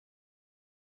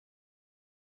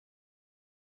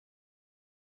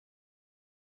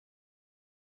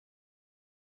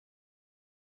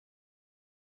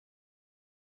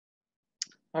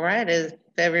All right, if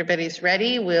everybody's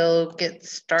ready, we'll get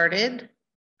started.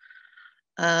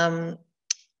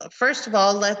 First of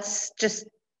all, let's just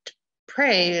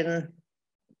pray and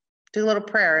do a little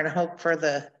prayer and hope for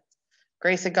the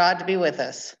grace of God to be with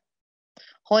us.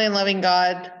 Holy and loving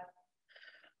God,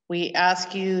 we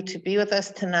ask you to be with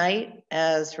us tonight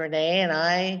as Renae and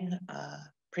I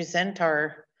present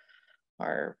our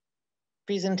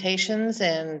presentations,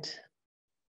 and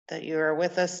that you are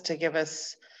with us to give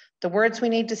us the words we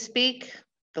need to speak,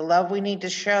 the love we need to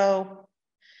show,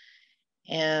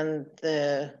 and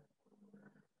that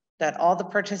all the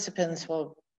participants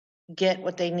will get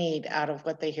what they need out of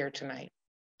what they hear tonight.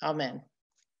 Amen.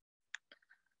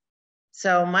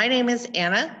 So my name is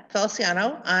Anna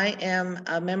Felciano. I am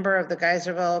a member of the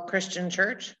Geyserville Christian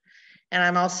Church, and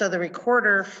I'm also the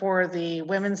recorder for the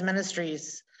women's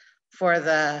ministries for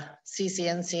the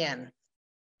CCNC-N.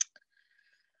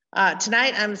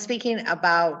 Tonight, I'm speaking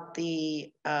about the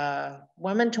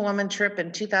woman-to-woman trip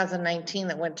in 2019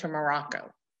 that went to Morocco.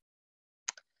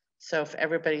 So if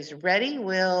everybody's ready,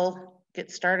 we'll get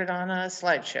started on a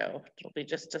slideshow. It'll be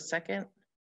just a second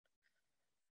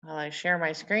while I share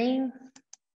my screen.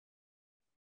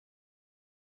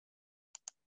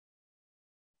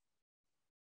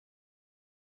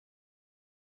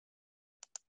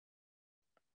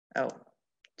 Oh,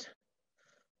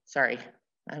 sorry,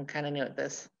 I'm kind of new at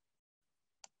this.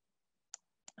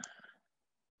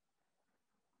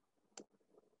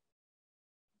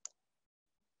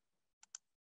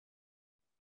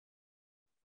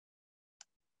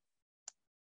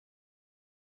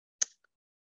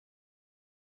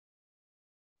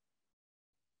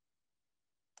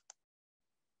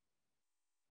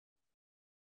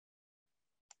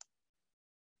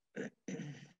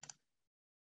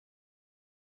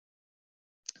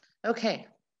 Okay,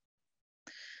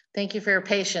 thank you for your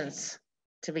patience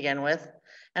to begin with.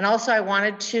 And also I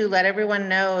wanted to let everyone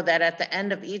know that at the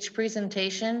end of each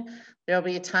presentation, there'll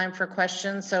be a time for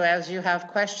questions. So as you have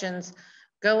questions,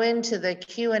 go into the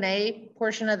Q&A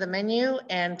portion of the menu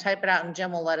and type it out, and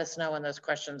Jim will let us know when those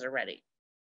questions are ready.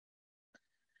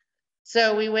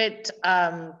 So we went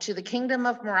to the Kingdom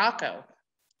of Morocco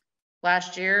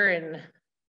last year in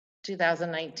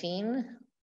 2019.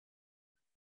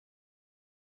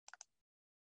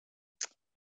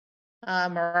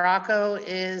 Morocco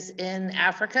is in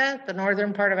Africa, the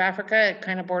northern part of Africa. It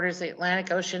kind of borders the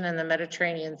Atlantic Ocean and the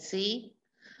Mediterranean Sea.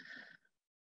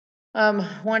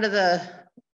 One of the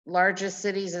largest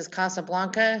cities is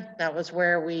Casablanca. That was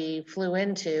where we flew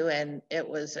into, and it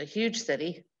was a huge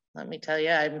city. Let me tell you,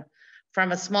 I'm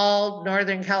from a small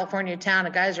Northern California town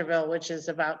of Geyserville, which is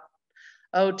about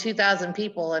 2,000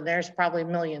 people, and there's probably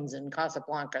millions in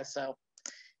Casablanca. So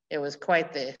it was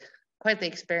quite the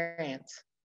experience.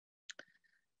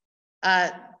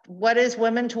 What is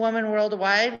Women to Women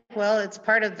Worldwide? Well, it's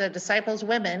part of the Disciples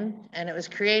Women, and it was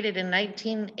created in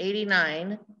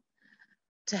 1989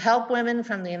 to help women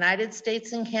from the United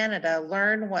States and Canada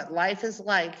learn what life is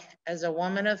like as a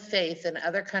woman of faith in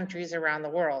other countries around the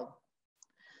world.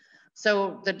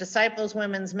 So the Disciples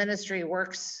Women's Ministry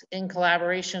works in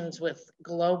collaborations with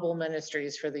Global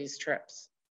Ministries for these trips.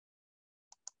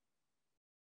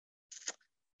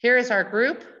 Here is our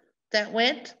group that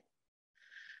went.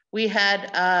 We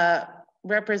had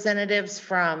representatives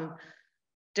from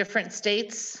different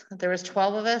states. There was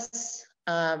 12 of us.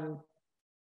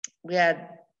 We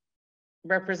had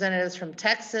representatives from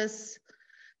Texas,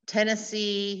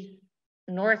 Tennessee,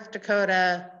 North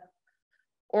Dakota,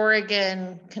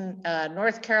 Oregon,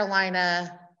 North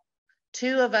Carolina,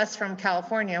 2 of us from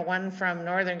California, 1 from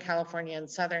Northern California and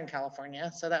Southern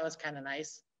California. So that was kind of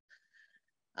nice.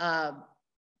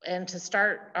 And to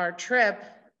start our trip,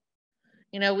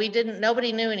 you know,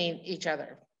 nobody knew each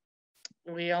other.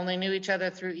 We only knew each other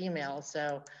through email.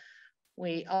 So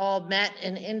we all met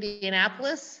in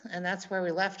Indianapolis, and that's where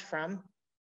we left from.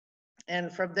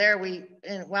 And from there,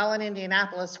 while in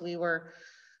Indianapolis, we were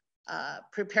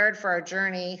prepared for our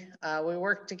journey. We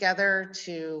worked together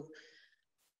to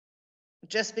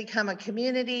just become a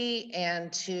community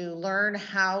and to learn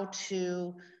how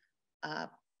to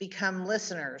become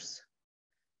listeners.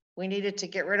 We needed to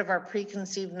get rid of our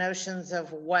preconceived notions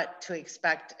of what to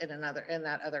expect in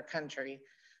that other country.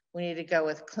 We needed to go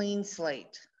with clean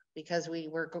slate because we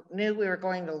knew we were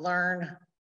going to learn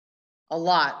a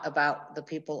lot about the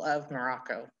people of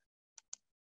Morocco.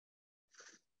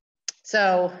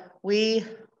 So we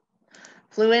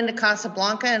flew into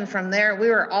Casablanca, and from there, we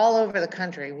were all over the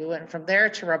country. We went from there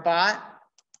to Rabat,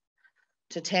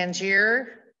 to Tangier,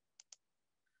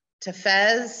 to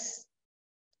Fez,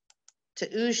 to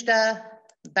Oujda,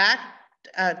 back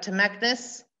to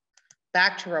Meknes,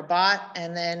 back to Rabat,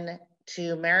 and then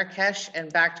to Marrakesh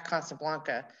and back to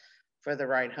Casablanca for the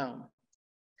ride home.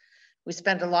 We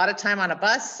spent a lot of time on a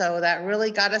bus, so that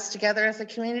really got us together as a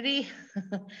community,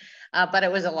 but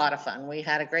it was a lot of fun. We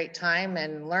had a great time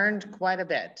and learned quite a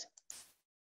bit.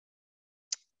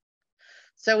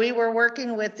 So we were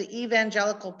working with the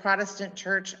Evangelical Protestant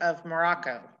Church of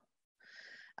Morocco.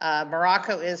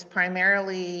 Morocco is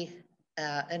primarily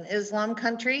an Islam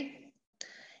country,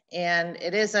 and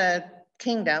it is a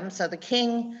kingdom. So the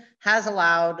king has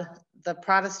allowed the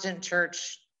Protestant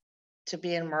church to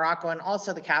be in Morocco and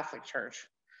also the Catholic Church,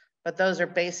 but those are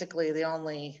basically the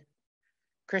only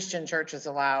Christian churches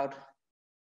allowed.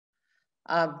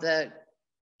 The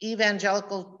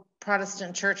Evangelical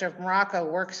Protestant Church of Morocco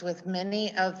works with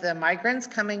many of the migrants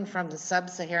coming from the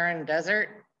sub-Saharan desert.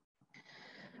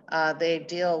 They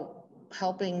deal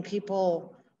helping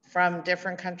people from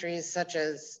different countries such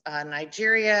as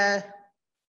Nigeria,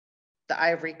 the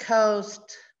Ivory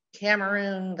Coast,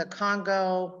 Cameroon, the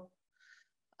Congo,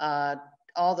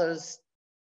 all those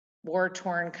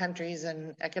war-torn countries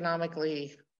and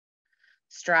economically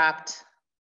strapped.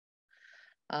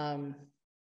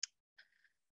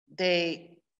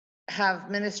 They have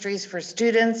ministries for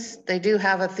students. They do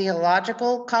have a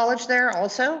theological college there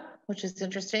also, which is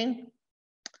interesting.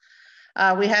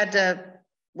 We had the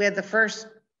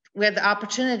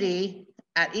opportunity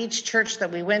at each church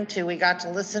that we went to, we got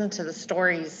to listen to the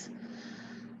stories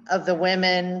of the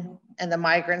women and the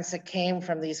migrants that came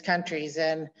from these countries.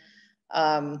 And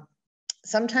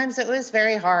sometimes it was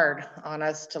very hard on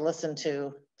us to listen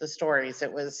to the stories.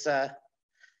 It was a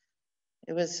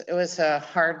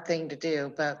hard thing to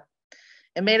do, but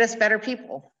it made us better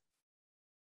people.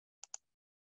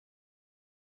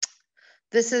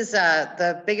 This is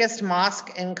the biggest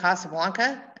mosque in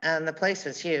Casablanca, and the place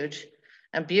is huge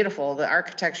and beautiful. The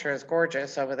architecture is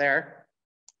gorgeous over there.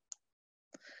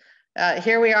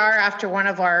 Here we are after one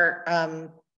of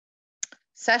our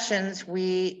sessions.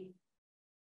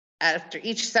 After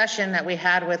each session that we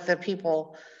had with the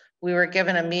people, we were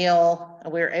given a meal,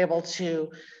 and we were able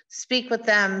to speak with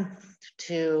them,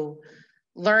 to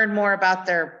learn more about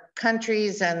their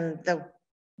countries and the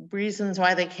reasons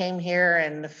why they came here.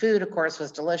 And the food, of course,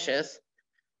 was delicious.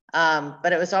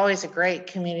 But it was always a great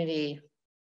community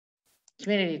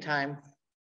time.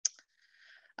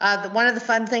 One of the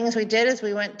fun things we did is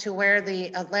we went to where the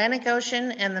Atlantic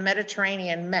Ocean and the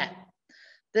Mediterranean met.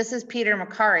 This is Peter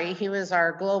Macari. He was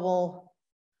our Global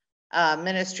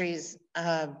Ministries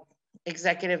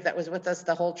executive that was with us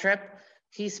the whole trip.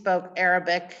 He spoke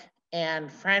Arabic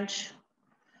and French,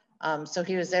 so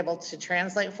he was able to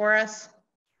translate for us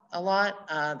a lot.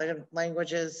 The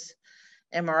languages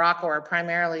in Morocco are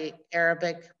primarily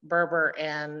Arabic, Berber,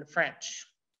 and French.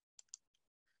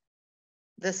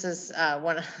 This is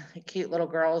one of the cute little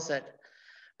girls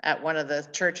at one of the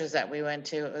churches that we went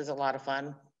to. It was a lot of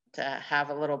fun to have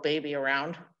a little baby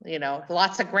around, you know,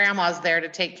 lots of grandmas there to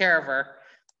take care of her.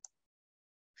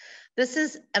 This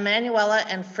is Emanuela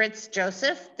and Fritz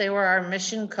Joseph. They were our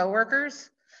mission co-workers.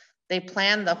 They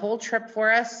planned the whole trip for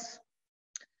us,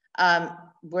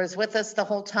 was with us the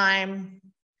whole time,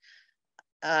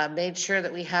 made sure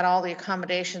that we had all the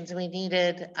accommodations we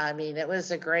needed. I mean, it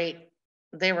was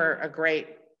they were a great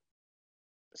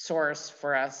source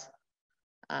for us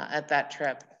at that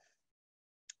trip.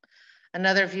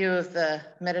 Another view of the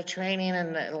Mediterranean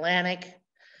and the Atlantic.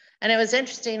 And it was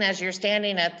interesting, as you're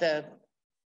standing at the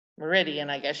meridian,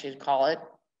 I guess you'd call it,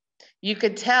 you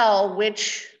could tell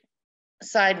which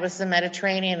side was the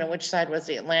Mediterranean and which side was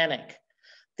the Atlantic.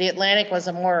 The Atlantic was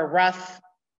a more rough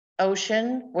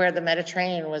ocean, where the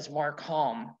Mediterranean was more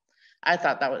calm. I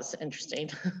thought that was interesting.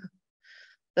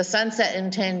 The sunset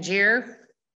in Tangier,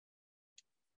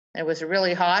 it was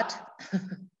really hot.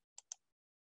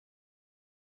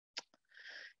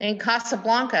 In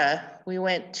Casablanca, we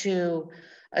went to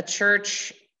a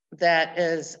church that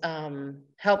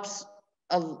helps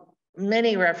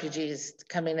many refugees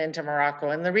coming into Morocco.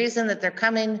 And the reason that they're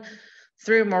coming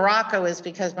through Morocco is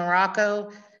because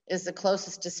Morocco is the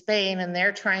closest to Spain, and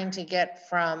they're trying to get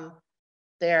from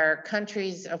their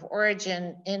countries of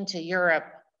origin into Europe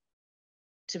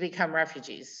to become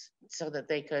refugees so that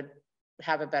they could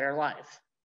have a better life.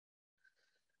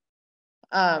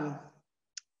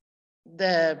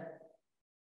 The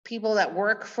people that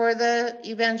work for the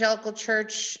Evangelical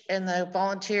Church and the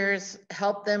volunteers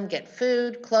help them get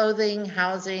food, clothing,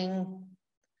 housing.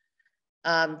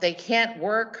 They can't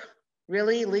work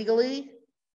really legally.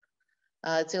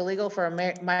 It's illegal for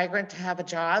a migrant to have a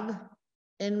job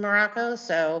in Morocco,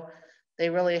 so they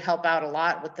really help out a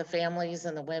lot with the families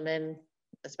and the women,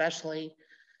 especially,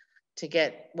 to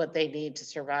get what they need to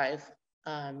survive.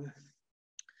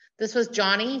 This was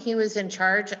Johnny. He was in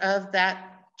charge of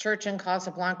that church in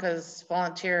Casablanca's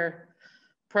volunteer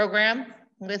program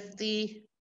with the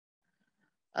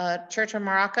Church of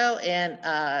Morocco,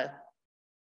 and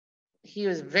he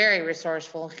was very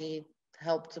resourceful. He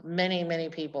helped many, many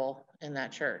people in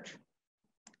that church.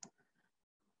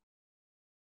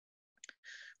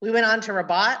 We went on to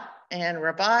Rabat, and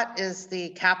Rabat is the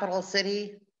capital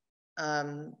city,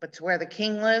 but it's where the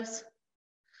king lives.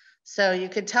 So you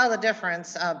could tell the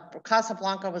difference.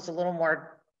 Casablanca was a little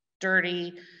more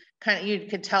dirty, kind of, you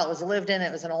could tell it was lived in.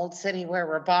 It was an old city, where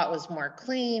Rabat was more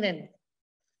clean, and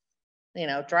you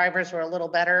know, drivers were a little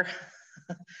better.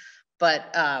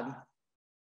 But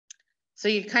so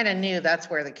you kind of knew that's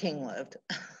where the king lived.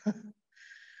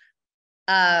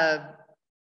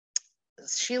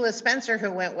 Sheila Spencer,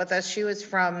 who went with us, she was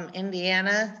from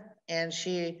Indiana, and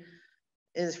she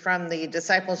is from the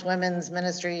Disciples Women's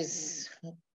Ministries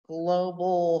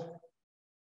Global,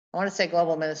 I want to say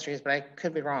Global Ministries, but I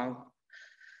could be wrong.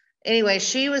 Anyway,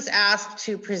 she was asked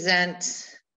to present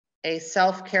a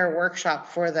self-care workshop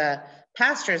for the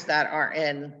pastors that are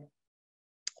in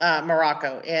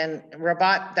Morocco. And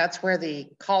Rabat, that's where the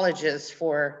college is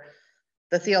for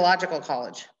the theological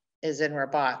college, is in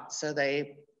Rabat. So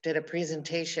they did a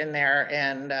presentation there,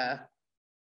 and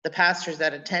the pastors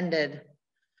that attended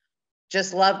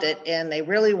just loved it, and they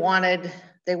really wanted,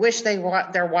 they wish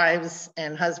their wives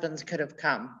and husbands could have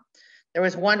come. There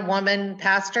was one woman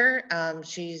pastor,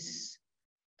 she's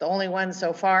the only one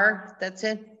so far that's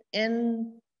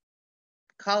in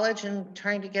college and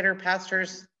trying to get her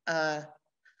pastor's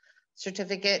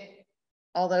certificate,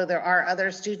 although there are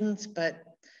other students, but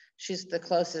she's the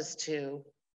closest to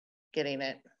getting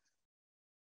it.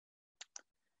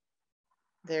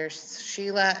 There's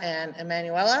Sheila and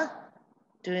Emanuela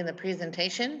doing the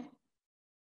presentation.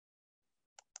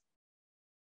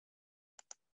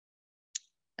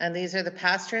 And these are the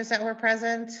pastors that were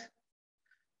present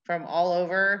from all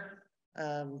over.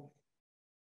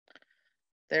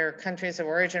 Their countries of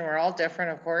origin were all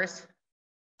different, of course.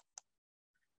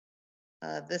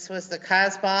 This was the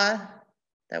Kasbah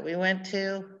that we went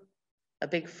to, a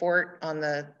big fort on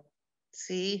the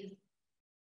sea.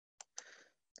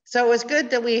 So it was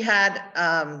good that we had,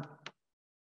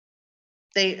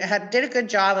 did a good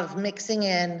job of mixing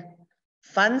in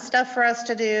fun stuff for us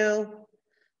to do,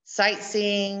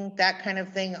 sightseeing, that kind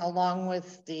of thing, along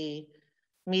with the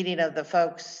meeting of the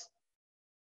folks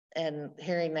and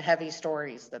hearing the heavy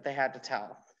stories that they had to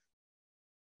tell.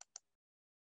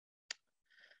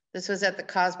 This was at the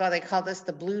Kasbah. They call this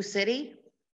the Blue City.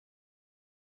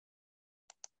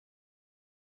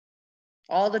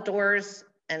 All the doors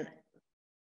and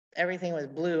everything was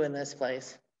blue in this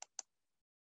place.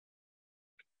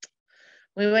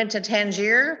 We went to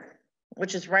Tangier,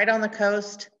 which is right on the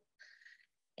coast.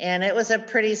 And it was a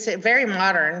pretty, very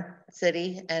modern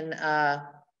city. And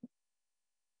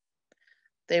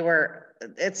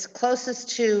it's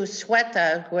closest to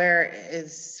Ceuta, where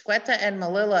Ceuta and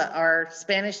Melilla are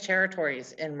Spanish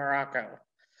territories in Morocco.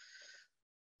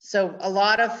 So a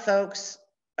lot of folks,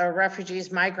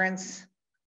 refugees, migrants,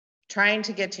 trying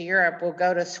to get to Europe will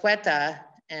go to Ceuta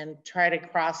and try to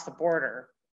cross the border.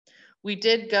 We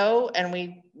did go, and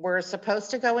we were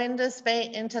supposed to go into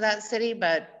Spain, into that city,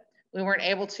 but we weren't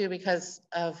able to because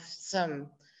of some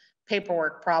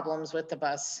paperwork problems with the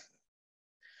bus.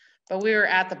 But we were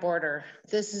at the border.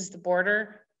 This is the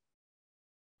border.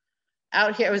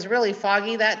 Out here, it was really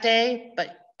foggy that day, but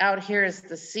out here is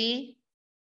the sea.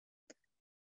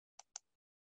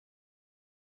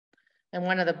 And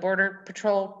one of the border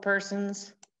patrol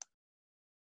persons.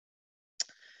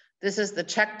 This is the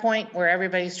checkpoint where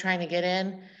everybody's trying to get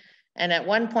in. And at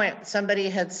one point, somebody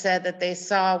had said that they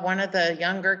saw one of the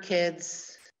younger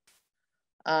kids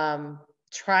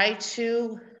try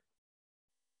to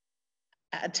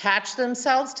attach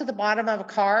themselves to the bottom of a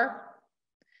car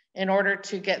in order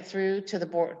to get through to the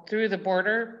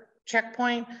border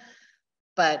checkpoint,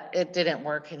 but it didn't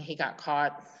work and he got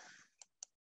caught.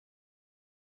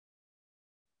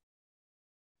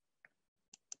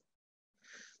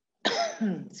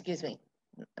 Excuse me,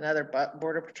 another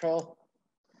border patrol.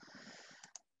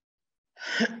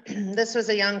 This was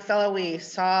a young fellow we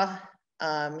saw.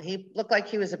 He looked like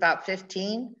he was about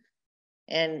 15,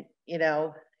 and you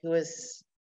know, he was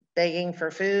begging for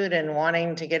food and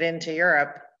wanting to get into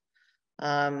Europe.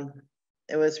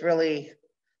 It was really,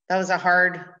 that was a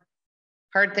hard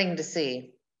thing to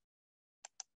see.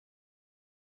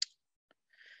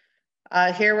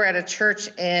 Here we're at a church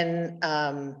in,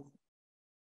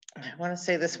 I want to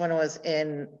say this one was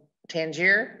in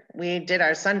Tangier. We did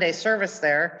our Sunday service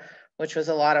there, which was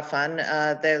a lot of fun.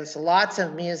 There's lots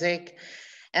of music,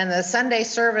 And the Sunday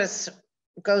service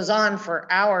goes on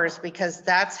for hours because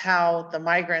that's how the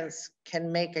migrants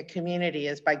can make a community,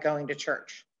 is by going to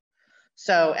church.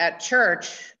 So at church,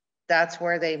 that's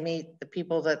where they meet the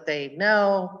people that they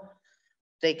know.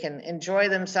 They can enjoy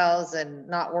themselves and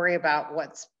not worry about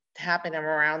what's happening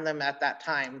around them at that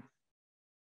time.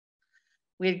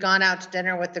 We had gone out to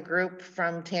dinner with the group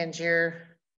from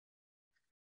Tangier,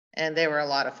 and they were a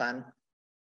lot of fun.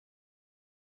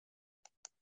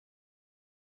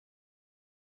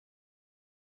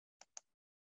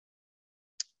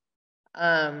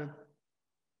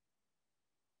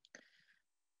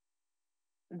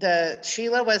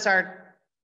 Sheila was our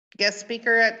guest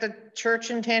speaker at the church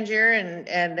in Tangier,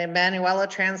 and Emanuela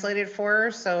translated for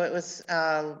her. So it was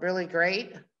really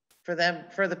great for them,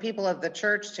 for the people of the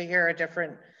church, to hear a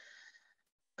different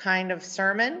kind of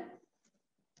sermon.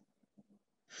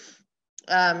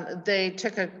 They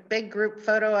took a big group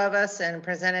photo of us and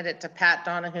presented it to Pat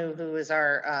Donahue, who is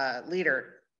our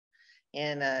leader.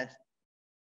 And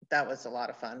that was a lot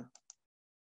of fun.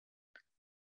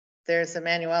 There's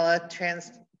Emanuela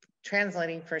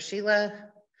translating for Sheila.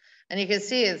 And you can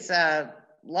see it's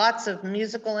lots of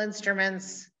musical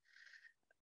instruments.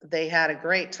 They had a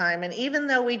great time. And even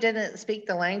though we didn't speak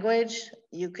the language,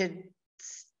 you could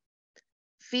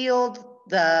feel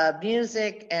the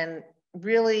music and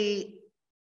really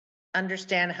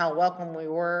understand how welcome we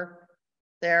were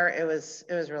there. It was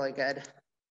really good.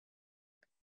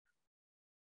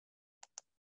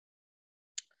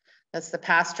 That's the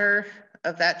pastor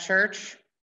of that church.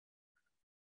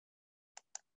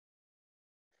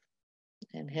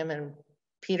 And him and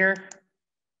Peter.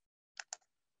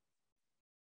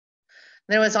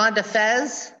 Then it was on to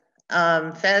Fez.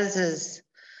 Fez is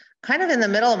kind of in the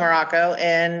middle of Morocco,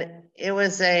 and it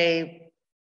was a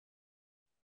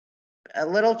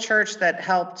little church that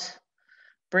helped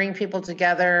bring people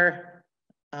together.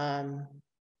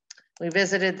 We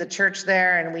visited the church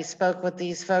there and we spoke with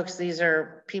these folks. These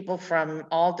are people from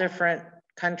all different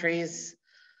countries: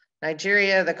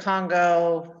 Nigeria, the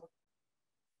Congo,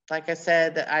 like I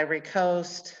said, the Ivory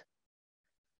Coast,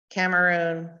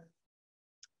 Cameroon.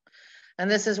 And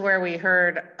this is where we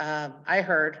heard, I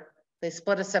heard, they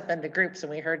split us up into groups, and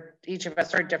we heard, each of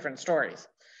us heard different stories.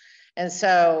 And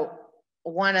so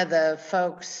one of the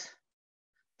folks,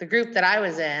 the group that I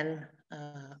was in,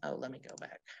 oh, let me go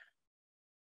back.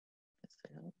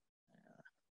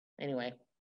 Anyway,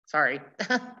 sorry.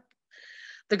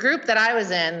 The group that I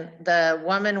was in, the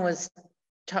woman was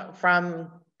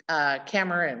from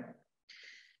Cameroon,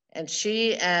 and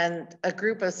she and a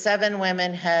group of 7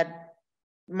 women had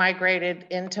migrated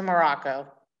into Morocco.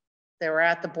 They were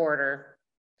at the border,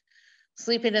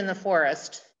 sleeping in the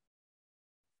forest,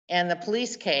 and the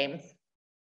police came.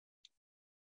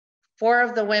 4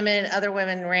 of the women, other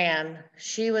women ran.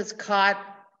 She was caught,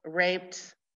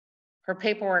 raped, her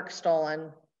paperwork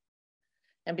stolen,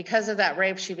 and because of that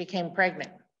rape, she became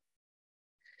pregnant.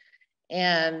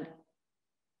 And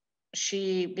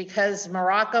because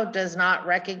Morocco does not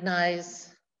recognize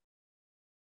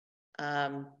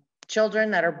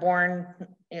children that are born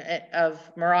of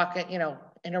Morocco,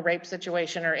 in a rape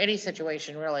situation or any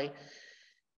situation really,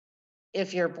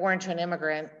 if you're born to an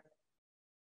immigrant,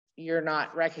 you're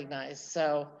not recognized.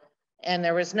 So, and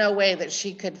there was no way that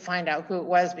she could find out who it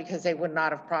was because they would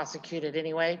not have prosecuted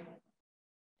anyway.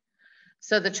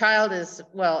 So the child is,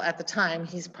 well, at the time,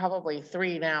 he's probably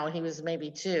 3 now, he was maybe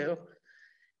 2.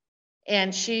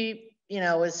 And she,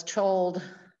 was told,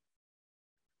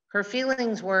 her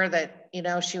feelings were that,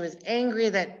 she was angry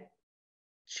that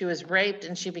she was raped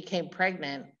and she became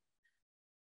pregnant.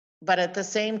 But at the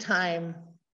same time,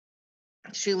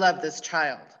 she loved this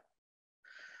child.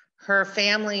 Her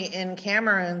family in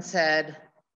Cameroon said,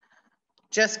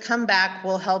 just come back,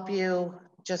 we'll help you,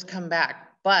 just come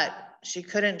back. But she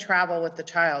couldn't travel with the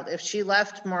child. If she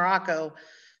left Morocco,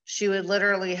 she would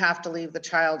literally have to leave the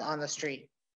child on the street.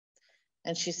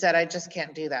 And she said, I just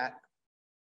can't do that.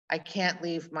 I can't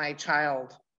leave my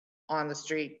child on the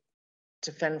street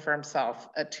to fend for himself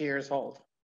at 2 years old.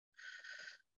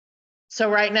 So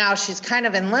right now she's kind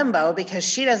of in limbo because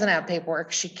she doesn't have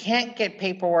paperwork. She can't get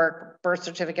paperwork, birth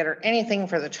certificate, or anything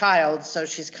for the child. So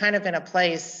she's kind of in a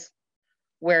place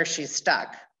where she's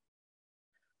stuck.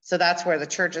 So that's where the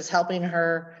church is helping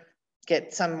her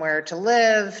get somewhere to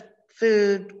live,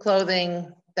 food,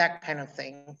 clothing, that kind of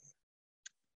thing.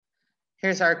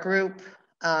 Here's our group,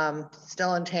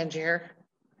 still in Tangier.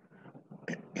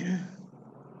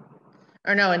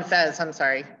 Or no, in Fez, I'm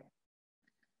sorry.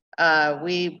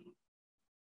 We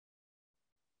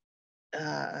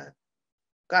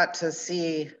got to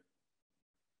see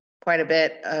quite a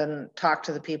bit and talk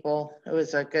to the people. That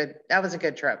was a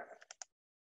good trip.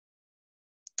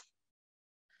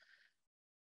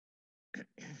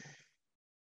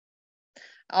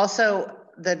 Also,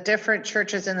 the different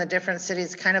churches in the different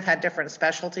cities kind of had different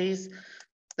specialties.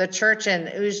 The church in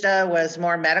Ujda was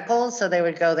more medical, so they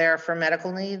would go there for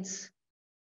medical needs.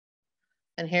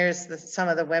 And here's some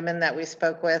of the women that we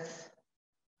spoke with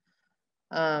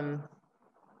and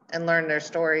learned their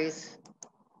stories.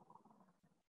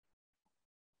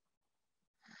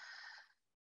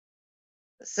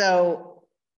 So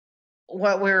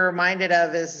what we're reminded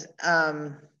of is,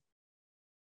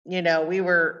 you know, we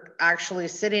were actually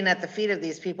sitting at the feet of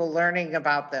these people learning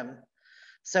about them.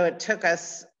 So it took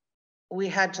us, we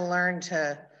had to learn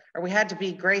to, or we had to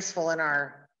be graceful in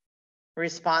our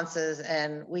responses,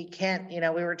 and we can't, you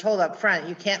know, we were told up front,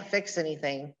 you can't fix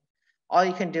anything. All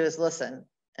you can do is listen.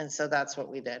 And so that's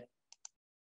what we did.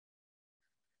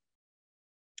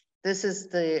 This is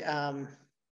the,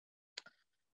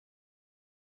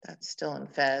 that's still in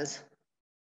Fez.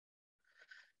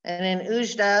 And in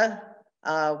Ujda,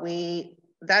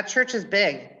 that church is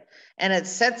big, and it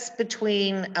sits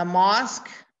between a mosque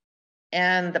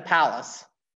and the palace,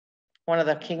 one of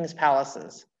the king's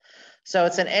palaces. So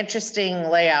it's an interesting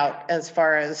layout as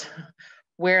far as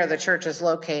where the church is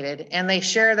located, and they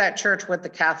share that church with the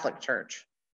Catholic Church.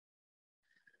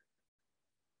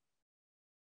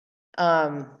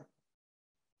 And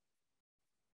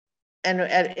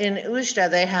in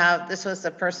Ujda, they have, this was the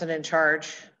person in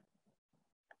charge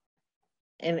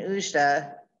in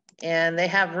Ujda, and they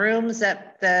have rooms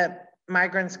that the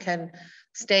migrants can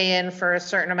stay in for a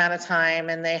certain amount of time,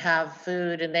 and they have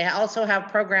food, and they also have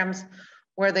programs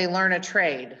where they learn a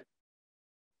trade.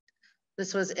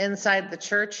 This was inside the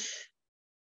church.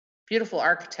 Beautiful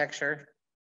architecture.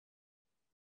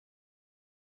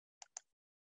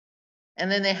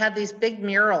 And then they had these big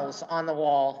murals on the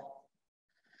wall,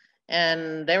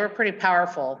 and they were pretty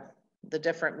powerful, the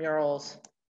different murals.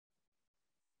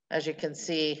 As you can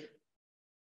see,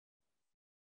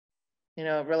 you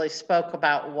know, it really spoke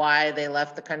about why they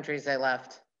left the countries they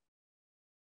left.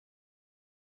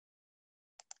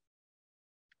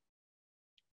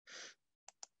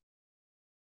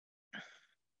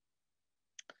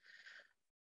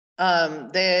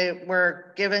 They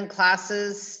were given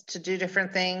classes to do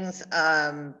different things.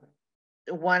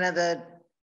 One of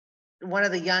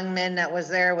the young men that was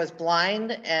there was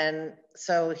blind, and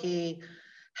so he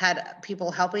had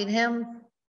people helping him,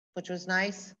 which was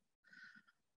nice.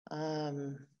 A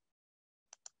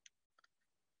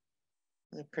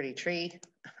pretty tree.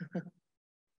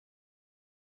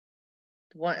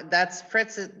 That's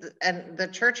Fritz, and the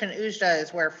church in Ujda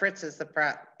is where Fritz is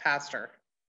the pastor.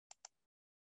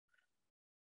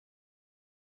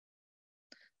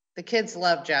 The kids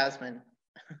love Jasmine.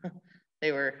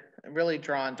 They were really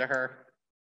drawn to her.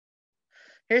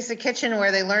 Here's the kitchen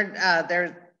where they learned,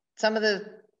 some of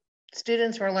the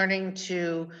students were learning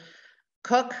to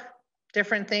cook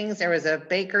different things. There was a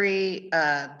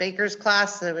baker's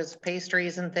class. There was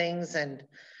pastries and things, and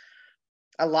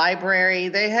a library.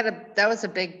 That was a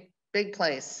big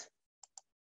place.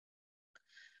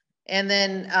 And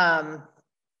then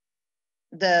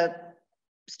the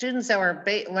students that were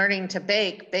learning to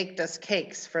baked us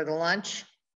cakes for the lunch.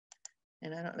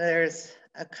 And I don't know, there's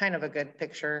a kind of a good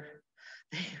picture.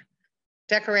 They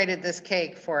decorated this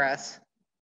cake for us.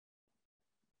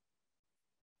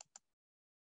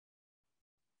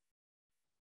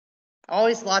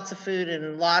 Always lots of food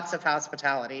and lots of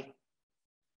hospitality.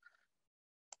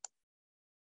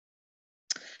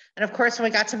 And of course, when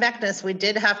we got to Meknes, we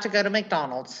did have to go to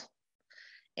McDonald's.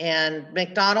 And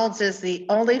McDonald's is the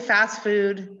only fast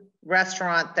food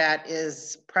restaurant that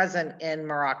is present in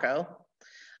Morocco.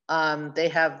 They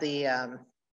have the,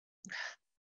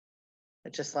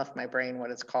 it just left my brain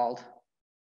what it's called.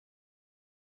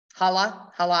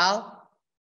 Halal.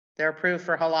 They're approved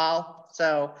for halal.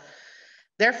 So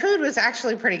their food was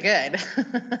actually pretty good.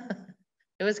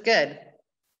 It was good.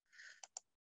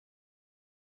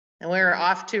 And we were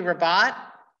off to Rabat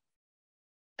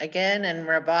again. And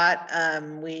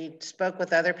Rabat, we spoke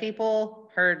with other people,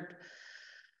 heard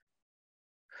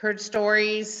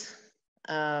stories.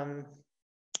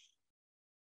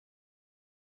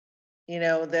 You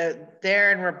know,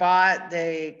 there in Rabat,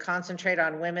 they concentrate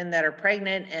on women that are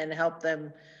pregnant and help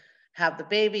them have the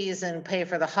babies and pay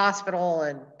for the hospital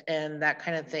and that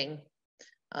kind of thing.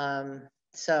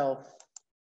 So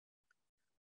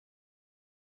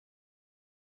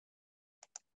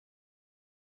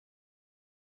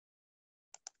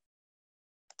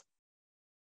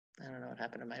I don't know what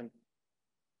happened to my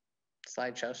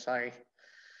slideshow, sorry.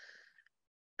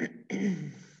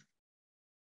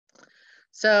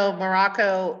 So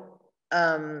Morocco,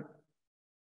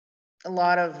 a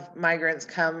lot of migrants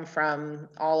come from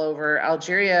all over.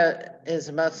 Algeria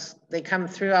is they come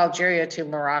through Algeria to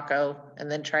Morocco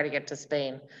and then try to get to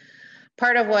Spain.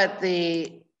 Part of what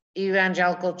the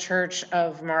Evangelical Church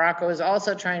of Morocco is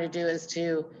also trying to do is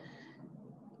to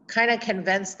kind of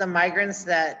convince the migrants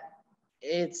that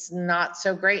it's not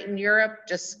so great in Europe,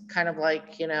 just kind of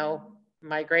like, you know,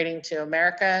 migrating to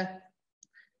America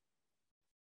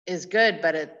is good,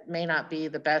 but it may not be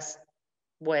the best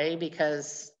way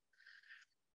because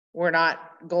we're not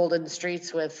golden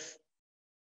streets with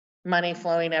money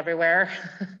flowing everywhere.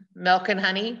 Milk and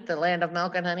honey, the land of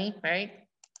milk and honey, right?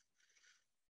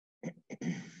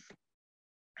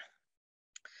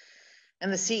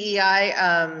 And the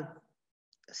CEI,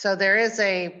 so there is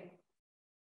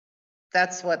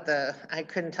that's what I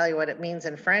couldn't tell you what it means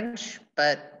in French,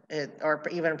 but or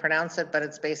even pronounce it, but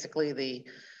it's basically the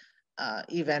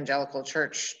evangelical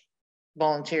church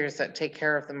volunteers that take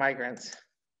care of the migrants.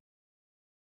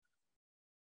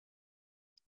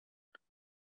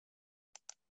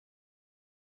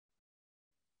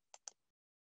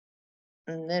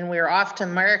 And then we were off to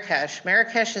Marrakesh.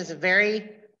 Marrakesh is a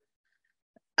very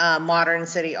modern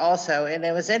city also. And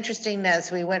it was interesting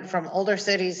as we went from older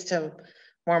cities to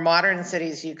more modern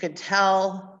cities, you could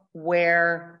tell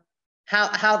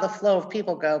how the flow of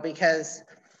people go, because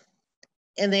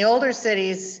in the older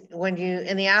cities,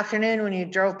 in the afternoon, when you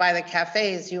drove by the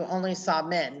cafes, you only saw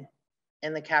men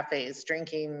in the cafes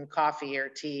drinking coffee or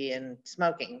tea and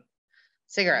smoking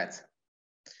cigarettes.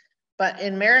 But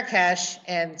in Marrakesh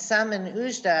and some in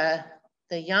Oujda,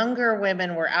 the younger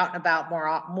women were out and about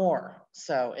more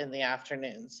so in the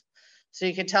afternoons. So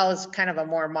you could tell it's kind of a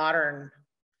more modern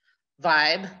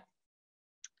vibe.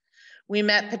 We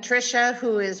met Patricia,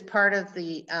 who is part of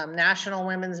the National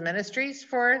Women's Ministries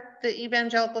for the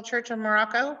Evangelical Church of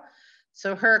Morocco.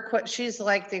 So she's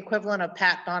like the equivalent of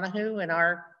Pat Donahue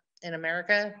in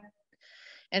America.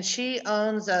 And she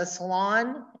owns a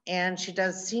salon and she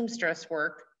does seamstress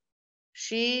work.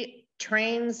 She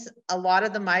trains a lot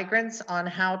of the migrants on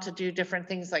how to do different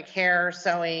things like hair,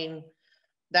 sewing,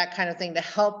 that kind of thing, to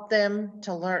help them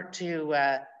to learn to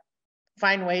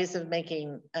find ways of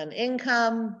making an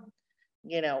income.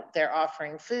 You know, they're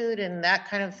offering food and that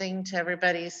kind of thing to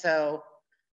everybody. So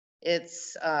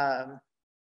it's,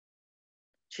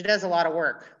 she does a lot of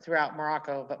work throughout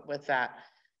Morocco, but with that.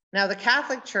 Now the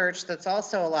Catholic Church that's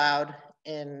also allowed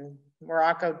in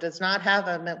Morocco does not have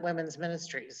a women's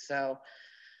ministries. So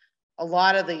a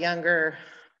lot of the younger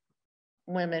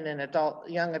women and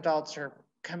young adults are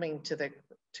coming to the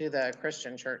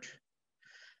Christian church.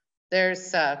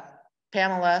 There's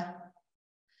Pamela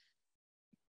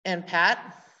and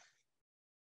Pat.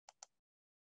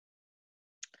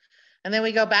 And then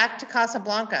we go back to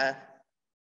Casablanca.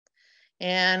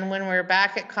 And when we're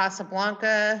back at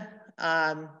Casablanca,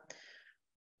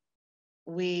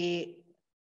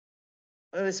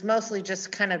 it was mostly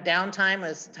just kind of downtime. It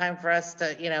was time for us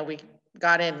to, you know, we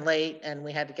got in late and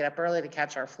we had to get up early to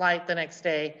catch our flight the next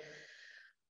day.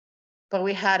 But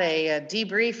we had a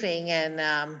debriefing,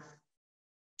 and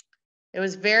it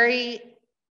was very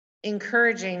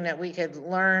encouraging that we could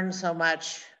learn so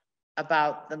much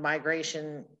about the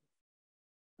migration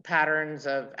patterns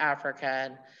of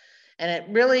Africa. And it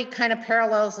really kind of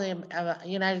parallels the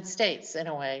United States in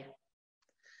a way.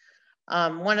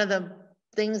 One of the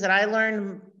things that I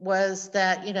learned was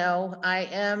that, you know,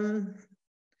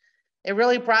 it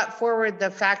really brought forward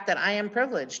the fact that I am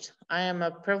privileged. I am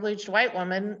a privileged white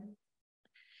woman.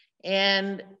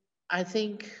 And I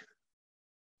think,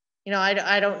 you know,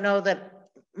 I don't know that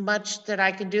much that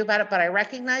I can do about it, but I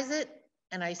recognize it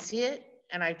and I see it,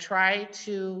 and I try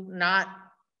to not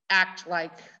act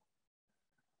like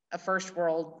a first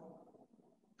world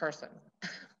person,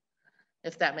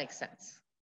 if that makes sense.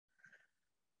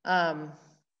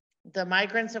 The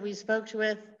migrants that we spoke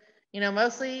with, you know,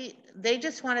 mostly they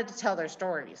just wanted to tell their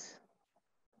stories.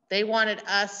 They wanted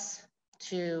us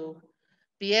to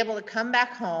be able to come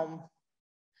back home,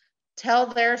 tell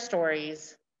their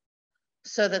stories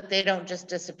so that they don't just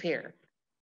disappear,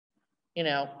 you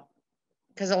know,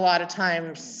 because a lot of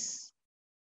times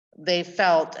they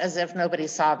felt as if nobody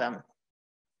saw them.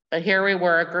 But here we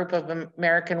were, a group of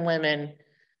American women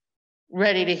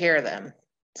ready to hear them.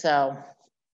 So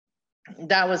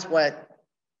that was what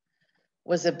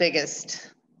was the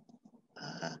biggest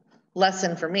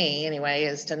lesson for me anyway,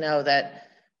 is to know that,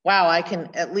 wow, I can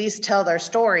at least tell their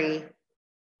story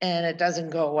and it doesn't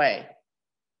go away.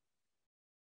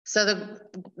 So the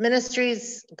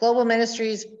ministries, Global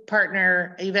Ministries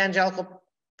partner, Evangelical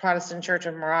Protestant Church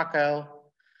of Morocco,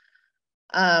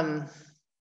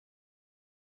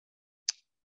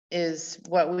 is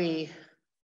what we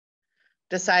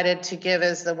decided to give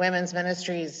as the Women's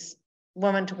Ministries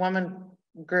woman-to-woman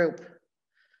group.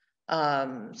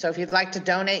 So if you'd like to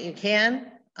donate, you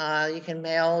can. You can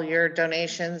mail your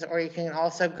donations, or you can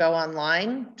also go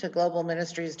online to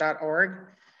globalministries.org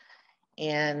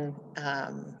and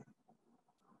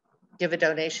give a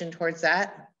donation towards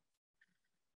that.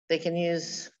 They can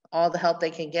use all the help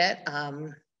they can get.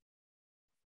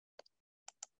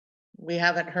 We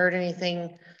haven't heard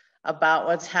anything about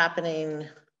what's happening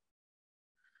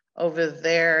over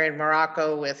there in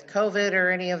Morocco with COVID or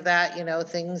any of that. You know,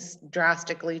 things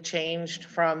drastically changed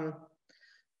from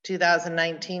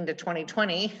 2019 to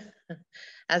 2020,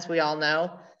 as we all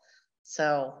know.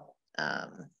 So I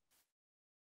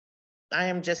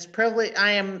am just privileged.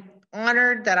 I am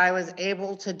honored that I was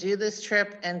able to do this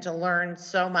trip and to learn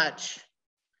so much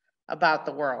about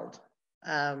the world.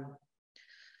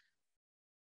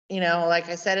 You know, like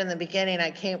I said in the beginning,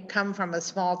 I come from a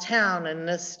small town, and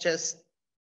this just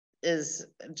is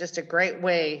just a great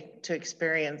way to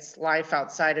experience life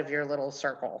outside of your little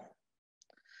circle.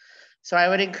 So I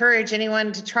would encourage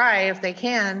anyone to try, if they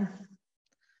can,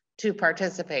 to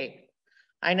participate.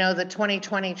 I know the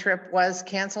 2020 trip was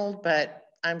canceled, but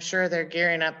I'm sure they're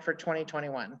gearing up for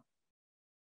 2021.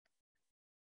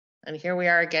 And here we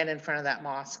are again in front of that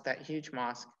mosque, that huge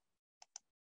mosque.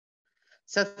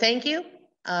 So thank you.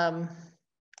 I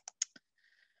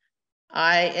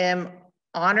am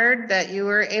honored that you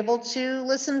were able to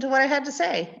listen to what I had to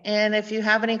say. And if you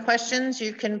have any questions,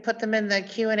 you can put them in the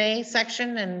Q&A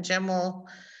section, and Jim will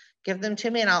give them to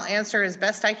me, and I'll answer as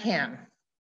best I can.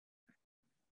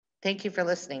 Thank you for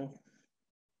listening.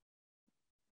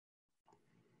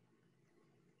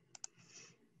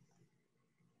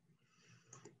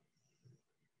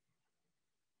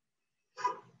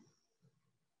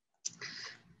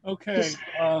 Okay,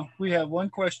 we have one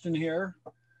question here.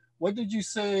 What did you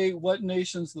say, what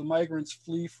nations the migrants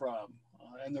flee from?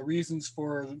 And the reasons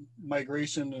for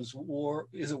migration is war,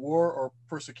 is it war or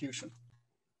persecution?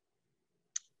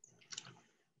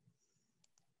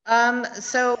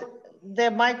 So they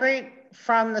migrate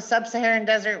from the sub-Saharan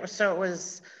desert. So it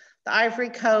was the Ivory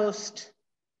Coast,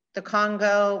 the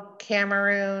Congo,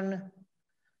 Cameroon,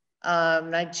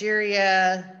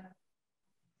 Nigeria,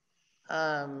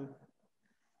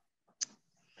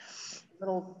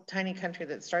 little tiny country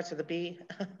that starts with a B.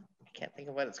 I can't think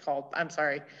of what it's called. I'm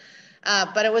sorry.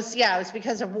 But it was, yeah, it was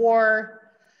because of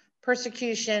war,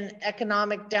 persecution,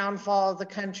 economic downfall of the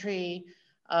country.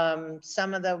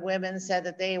 Some of the women said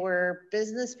that they were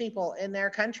business people in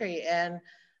their country and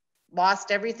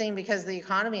lost everything because of the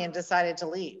economy and decided to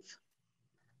leave.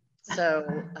 So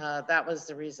that was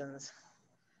the reasons.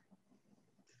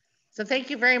 So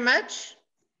thank you very much.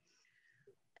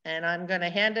 And I'm going to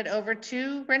hand it over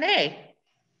to Renae.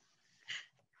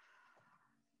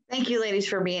 Thank you, ladies,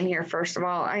 for being here. First of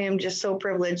all, I am just so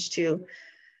privileged to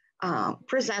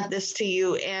present this to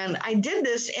you. And I did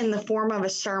this in the form of a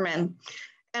sermon.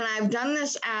 And I've done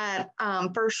this at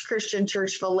First Christian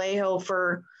Church Vallejo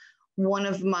for one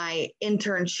of my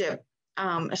internship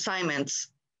assignments.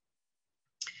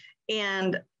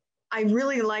 And I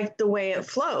really liked the way it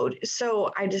flowed.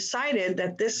 So I decided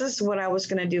that this is what I was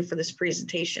going to do for this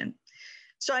presentation.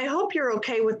 So I hope you're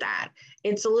okay with that.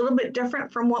 It's a little bit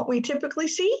different from what we typically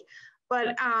see,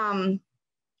 but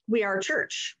we are a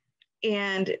church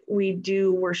and we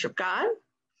do worship God.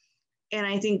 And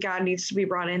I think God needs to be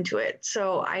brought into it.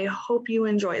 So I hope you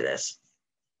enjoy this.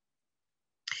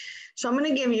 So I'm going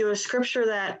to give you a scripture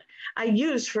that I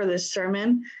used for this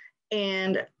sermon,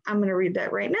 and I'm going to read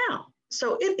that right now.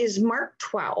 So it is Mark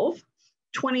 12,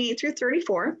 28 through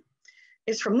 34.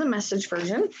 It's from the Message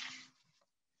version.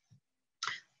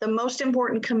 The most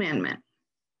important commandment.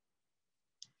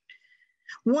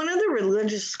 One of the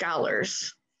religious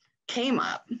scholars came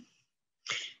up,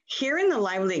 hearing the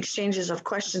lively exchanges of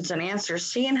questions and answers,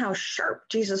 seeing how sharp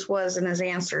Jesus was in his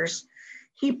answers.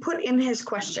 He put in his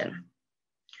question,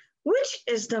 which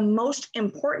is the most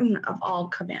important of all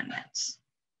commandments?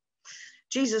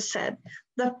 Jesus said,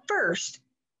 the first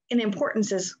in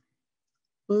importance is,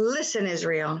 listen,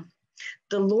 Israel,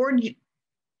 the Lord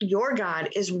your God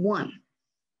is one.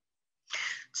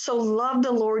 So love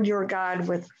the Lord your God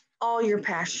with all your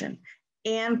passion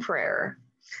and prayer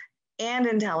and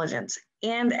intelligence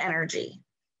and energy.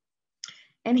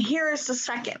 And here is the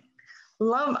second,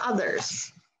 love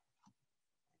others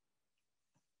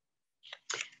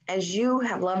as you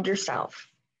have loved yourself.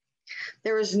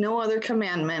 There is no other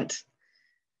commandment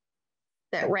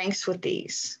that ranks with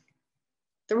these.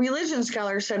 The religion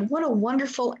scholar said, what a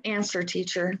wonderful answer,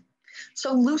 teacher.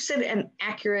 So lucid and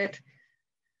accurate,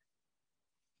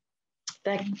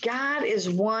 that God is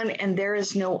one and there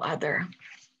is no other.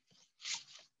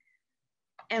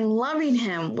 and loving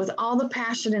him with all the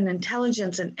passion and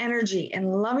intelligence and energy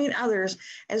and loving others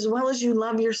as well as you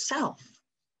love yourself.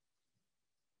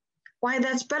 Why,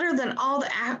 that's better than all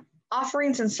the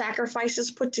offerings and sacrifices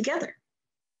put together.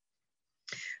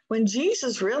 When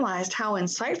Jesus realized how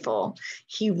insightful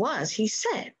he was, he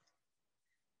said,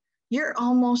 "You're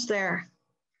almost there,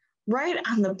 right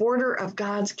on the border of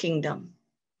God's kingdom."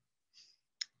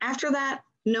 After that,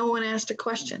 no one asked a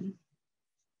question.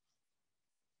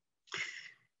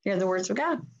 Hear the words of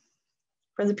God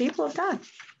for the people of God.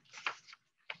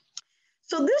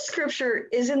 So this scripture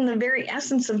is in the very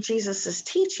essence of Jesus's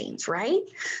teachings, right?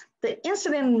 The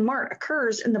incident in Mark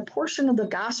occurs in the portion of the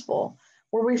gospel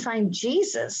where we find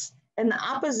Jesus in the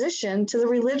opposition to the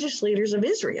religious leaders of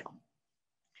Israel.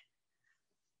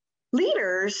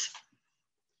 Leaders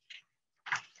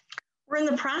were in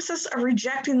the process of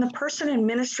rejecting the person and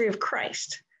ministry of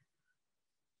Christ,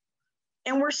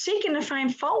 and were seeking to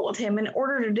find fault with him in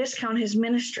order to discount his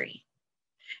ministry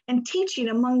and teaching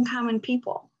among common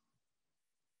people.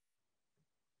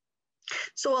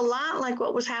 So a lot like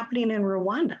what was happening in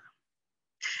Rwanda.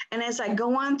 And as I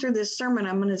go on through this sermon,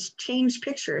 I'm going to change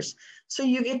pictures so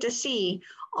you get to see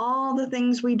all the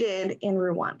things we did in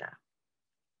Rwanda.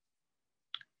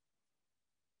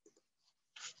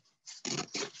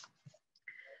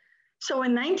 So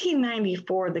in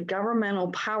 1994, the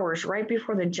governmental powers, right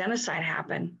before the genocide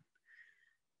happened,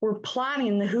 were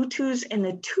plotting the Hutus and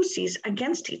the Tutsis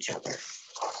against each other.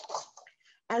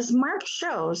 As Mark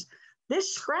shows,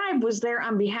 this scribe was there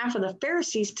on behalf of the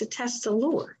Pharisees to test the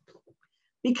Lord.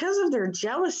 Because of their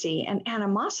jealousy and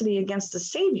animosity against the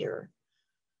Savior,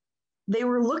 they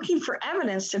were looking for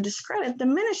evidence to discredit the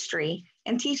ministry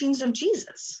and teachings of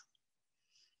Jesus.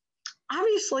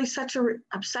 Obviously, such an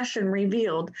obsession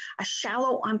revealed a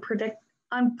shallow,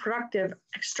 unproductive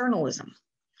externalism.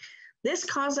 This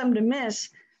caused them to miss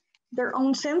their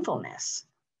own sinfulness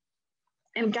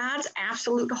and God's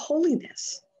absolute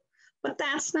holiness. But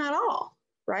that's not all,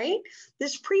 right?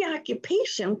 This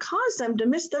preoccupation caused them to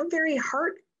miss the very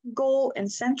heart, goal, and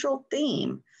central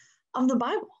theme of the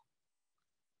Bible.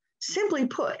 Simply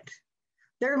put,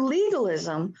 their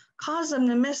legalism caused them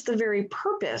to miss the very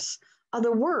purpose of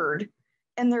the word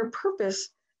and their purpose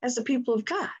as the people of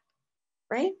God,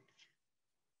 right?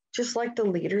 Just like the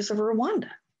leaders of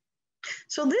Rwanda.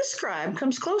 So this scribe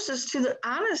comes closest to the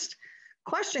honest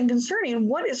question concerning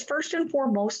what is first and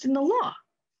foremost in the law.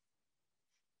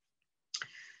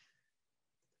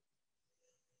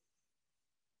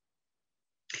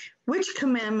 Which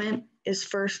commandment is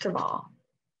first of all?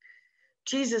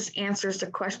 Jesus answers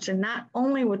the question not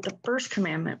only with the first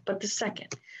commandment, but the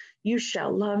second. You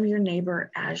shall love your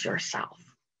neighbor as yourself.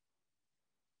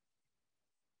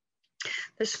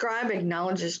 The scribe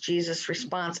acknowledges Jesus'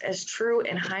 response as true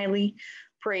and highly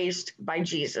praised by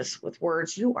Jesus with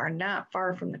words, "You are not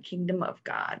far from the kingdom of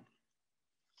God."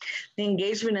 The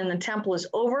engagement in the temple is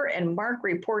over, and Mark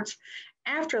reports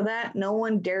after that, no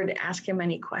one dared to ask him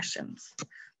any questions.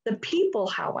 The people,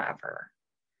 however,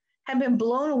 had been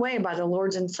blown away by the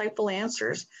Lord's insightful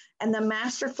answers and the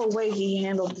masterful way he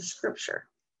handled the scripture.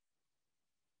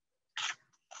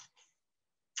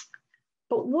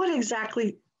 But what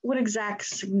exact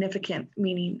significant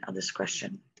meaning of this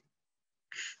question?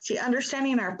 See,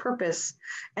 understanding our purpose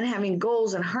and having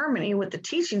goals in harmony with the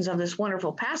teachings of this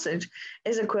wonderful passage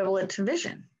is equivalent to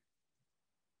vision.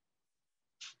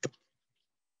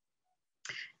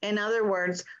 In other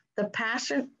words, the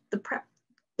passage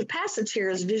here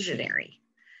is visionary.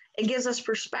 It gives us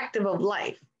perspective of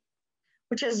life,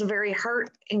 which is the very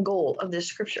heart and goal of this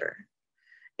scripture.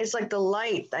 It's like the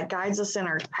light that guides us in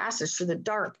our passage through the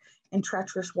dark and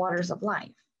treacherous waters of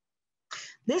life.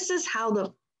 This is how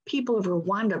the people of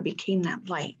Rwanda became that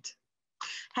light.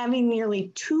 Having nearly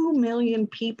 2 million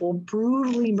people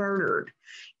brutally murdered,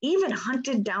 even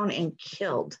hunted down and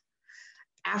killed,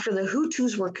 after the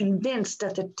Hutus were convinced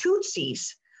that the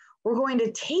Tutsis were going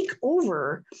to take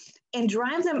over and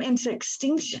drive them into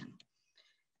extinction.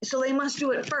 So they must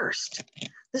do it first.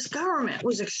 This government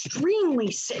was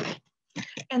extremely sick,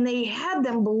 and they had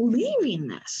them believing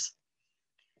this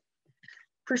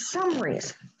for some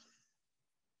reason.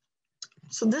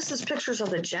 So this is pictures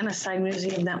of the genocide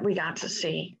museum that we got to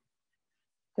see.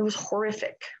 It was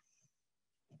horrific.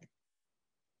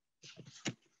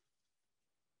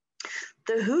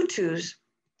 The Hutus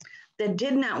that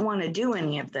did not want to do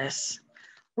any of this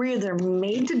were either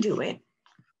made to do it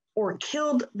or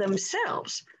killed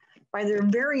themselves by their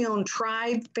very own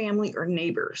tribe, family, or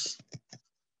neighbors.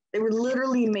 They were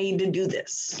literally made to do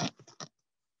this.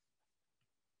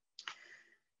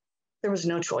 There was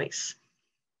no choice.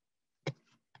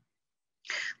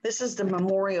 This is the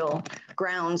memorial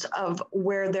grounds of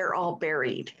where they're all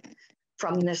buried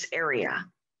from this area.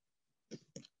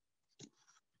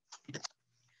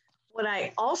 What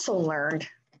I also learned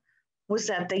was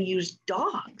that they used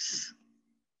dogs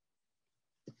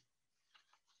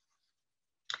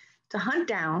to hunt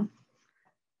down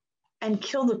and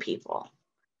kill the people.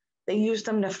 They used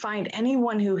them to find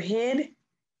anyone who hid,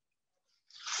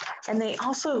 and they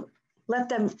also let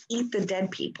them eat the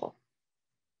dead people.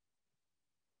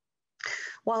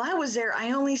 While I was there,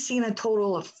 I only seen a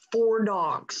total of 4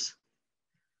 dogs.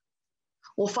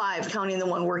 Well, 5, counting the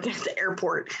one working at the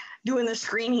airport doing the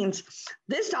screenings.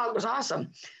 This dog was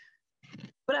awesome.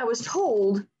 But I was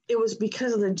told it was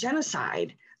because of the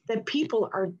genocide that people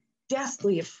are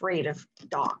deathly afraid of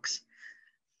dogs.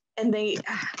 And they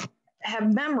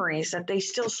have memories that they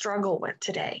still struggle with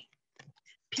today.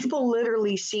 People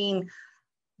literally seeing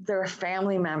their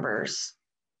family members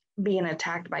being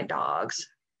attacked by dogs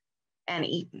and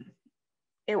eaten.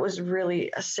 It was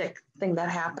really a sick thing that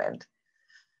happened.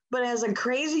 But as a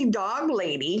crazy dog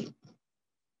lady,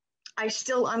 I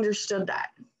still understood that.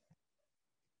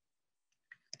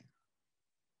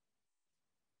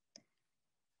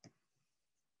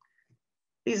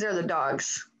 These are the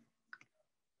dogs.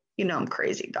 You know I'm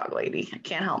crazy dog lady. I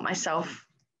can't help myself.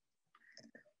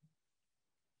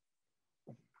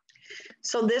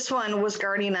 So this one was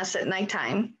guarding us at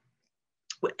nighttime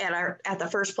at the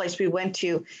first place we went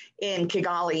to in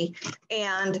Kigali.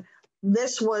 And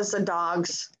this was the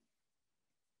dog's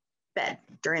bed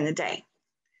during the day.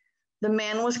 The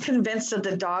man was convinced that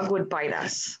the dog would bite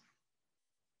us,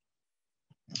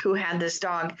 who had this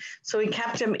dog. So he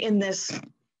kept him in this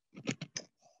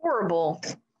horrible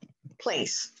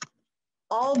place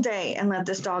all day and let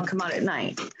this dog come out at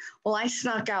night. Well, I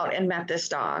snuck out and met this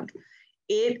dog.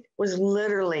 It was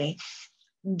literally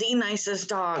the nicest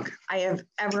dog I have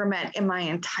ever met in my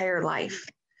entire life.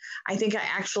 I think I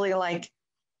actually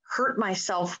hurt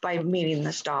myself by meeting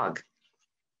this dog.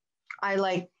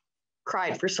 I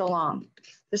cried for so long.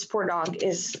 This poor dog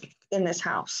is in this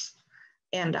house.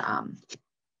 And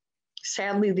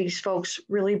sadly, these folks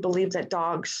really believe that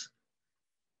dogs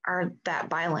are that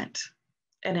violent.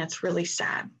 And it's really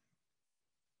sad.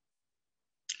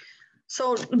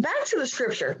 So back to the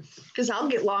scripture, because I'll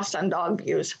get lost on dog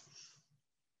views.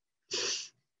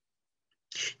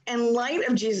 In light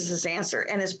of Jesus' answer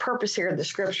and his purpose here in the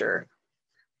scripture,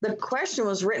 the question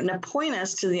was written to point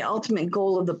us to the ultimate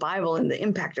goal of the Bible and the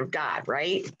impact of God,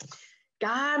 right?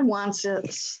 God wants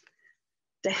us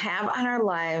to have on our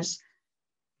lives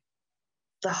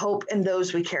the hope in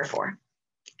those we care for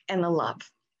and the love.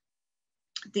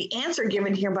 The answer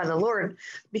given here by the Lord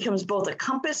becomes both a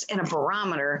compass and a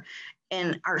barometer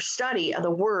in our study of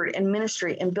the word and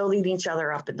ministry and building each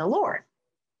other up in the Lord.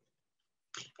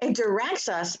 It directs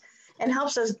us and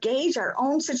helps us gauge our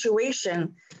own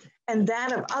situation and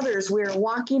that of others we are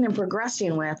walking and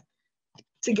progressing with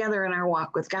together in our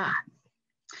walk with God.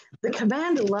 The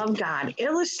command to love God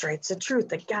illustrates the truth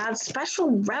that God's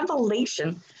special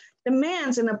revelation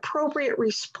demands an appropriate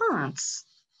response,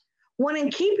 one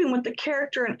in keeping with the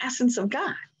character and essence of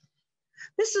God.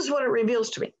 This is what it reveals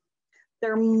to me.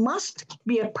 There must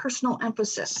be a personal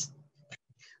emphasis.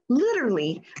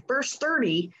 Literally, verse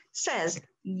 30 says,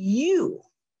 you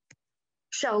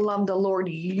shall love the Lord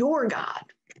your God.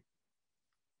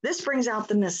 This brings out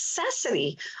the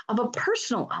necessity of a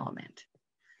personal element.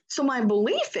 So my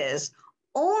belief is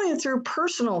only through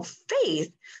personal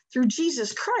faith, through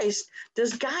Jesus Christ,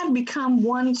 does God become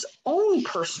one's own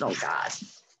personal God.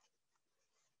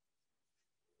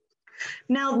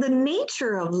 Now, the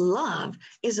nature of love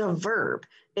is a verb.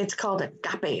 It's called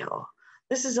agapeo.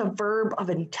 This is a verb of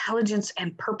intelligence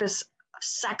and purpose, of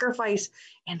sacrifice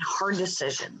and hard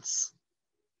decisions.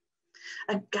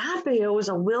 Agapeo is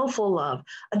a willful love,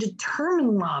 a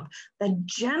determined love that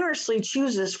generously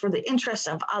chooses for the interests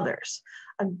of others.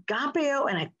 Agapeo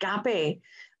and agape,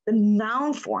 the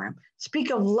noun form,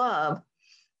 speak of love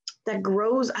that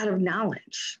grows out of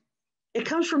knowledge. It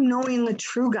comes from knowing the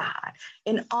true God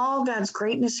in all God's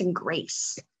greatness and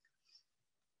grace.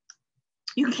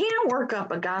 You can't work up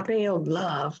agapeo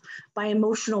love by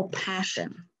emotional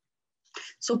passion.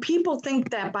 So people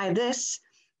think that by this,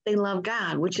 they love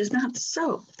God, which is not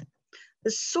so.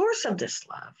 The source of this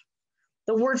love,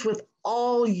 the words with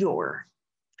all your,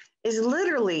 is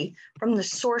literally from the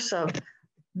source of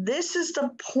this is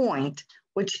the point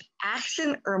which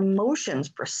action or emotions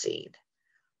proceed.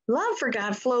 Love for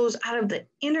God flows out of the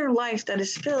inner life that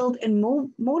is filled and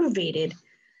motivated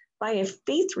by a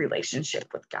faith relationship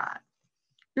with God,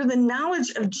 through the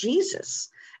knowledge of Jesus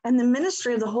and the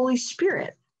ministry of the Holy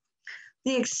Spirit.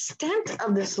 The extent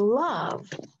of this love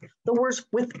The words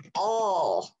with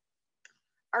all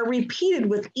are repeated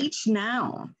with each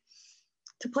noun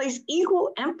to place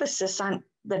equal emphasis on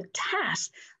the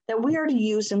task that we are to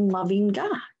use in loving God.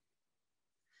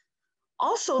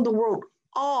 Also, the word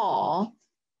all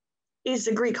is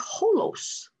the Greek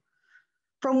holos,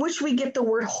 from which we get the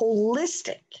word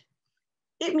holistic.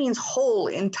 It means whole,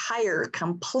 entire,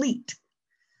 complete.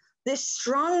 This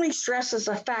strongly stresses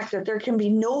the fact that there can be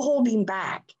no holding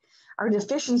back our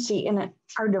deficiency in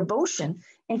our devotion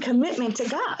and commitment to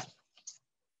God.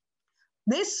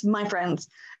 This, my friends,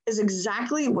 is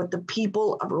exactly what the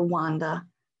people of Rwanda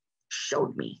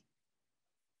showed me.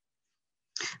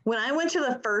 When I went to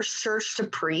the first church to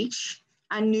preach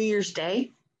on New Year's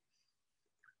Day,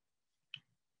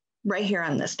 right here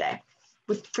on this day,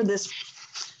 for this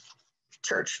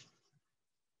church,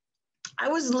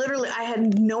 I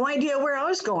had no idea where I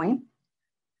was going.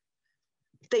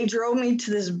 They drove me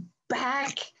to this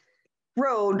back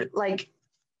road, like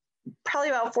probably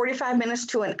about 45 minutes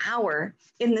to an hour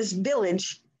in this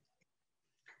village,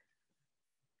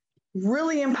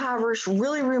 really impoverished,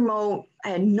 really remote. I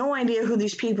had no idea who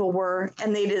these people were.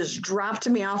 And they just dropped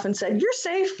me off and said, "You're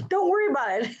safe. Don't worry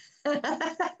about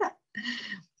it."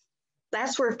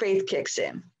 That's where faith kicks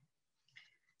in.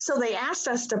 So they asked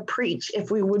us to preach if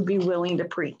we would be willing to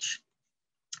preach.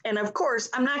 And of course,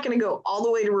 I'm not going to go all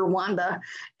the way to Rwanda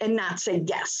and not say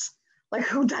yes. Like,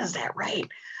 who does that, right?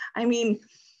 I mean,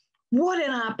 what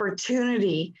an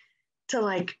opportunity to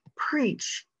like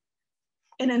preach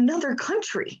in another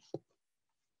country.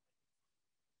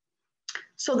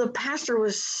 So the pastor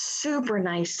was super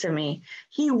nice to me.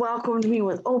 He welcomed me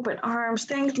with open arms,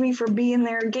 thanked me for being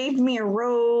there, gave me a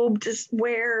robe to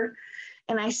wear.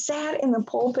 And I sat in the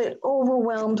pulpit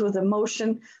overwhelmed with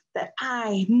emotion that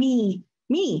me,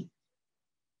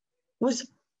 was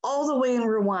all the way in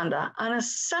Rwanda on a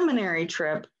seminary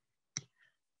trip.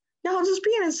 Y'all, just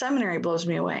being in seminary blows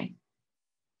me away.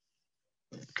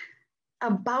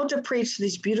 About to preach to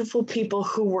these beautiful people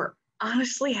who were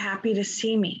honestly happy to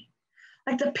see me.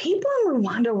 Like, the people in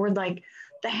Rwanda were like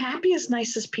the happiest,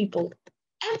 nicest people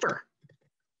ever.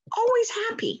 Always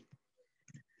happy.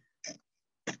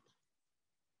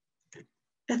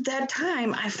 At that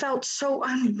time, I felt so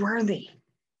unworthy.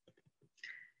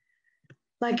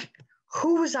 Like,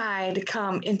 who was I to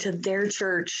come into their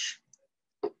church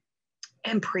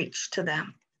and preach to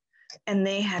them? And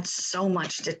they had so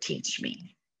much to teach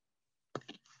me.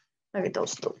 Look at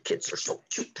those little kids, are so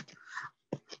cute.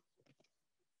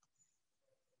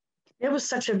 It was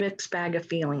such a mixed bag of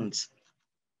feelings.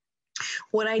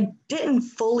 What I didn't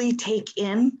fully take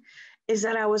in is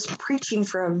that I was preaching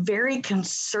for a very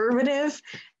conservative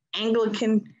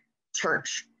Anglican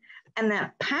church. And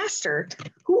that pastor,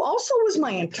 who also was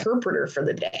my interpreter for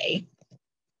the day,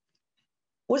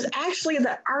 was actually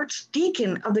the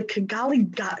archdeacon of the Kigali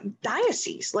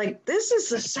diocese. Like, this is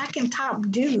the second top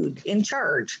dude in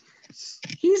charge.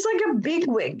 He's like a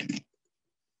bigwig.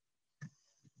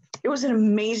 It was an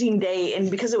amazing day.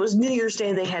 And because it was New Year's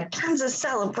Day, they had tons of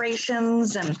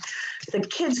celebrations, and the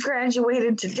kids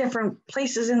graduated to different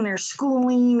places in their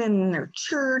schooling and in their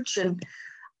church. And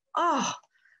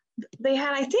they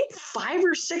had, I think, 5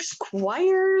 or 6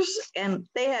 choirs, and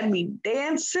they had me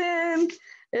dancing.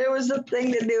 It was the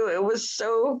thing to do. It was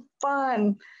so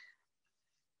fun.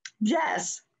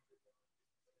 Yes.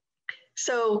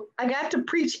 So I got to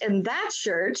preach in that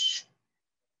church.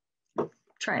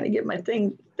 Trying to get my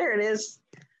thing. There it is.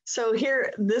 So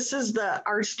here, this is the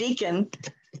archdeacon.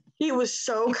 He was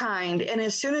so kind. And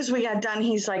as soon as we got done,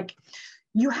 he's like,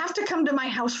 "You have to come to my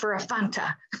house for a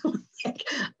Fanta." Like,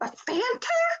 a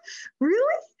Fanta?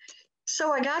 Really?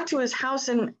 So I got to his house,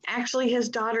 and actually his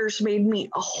daughters made me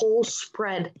a whole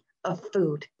spread of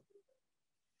food.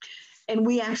 And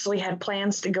we actually had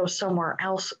plans to go somewhere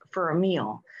else for a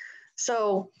meal.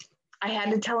 So I had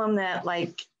to tell him that,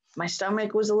 like, my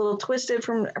stomach was a little twisted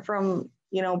from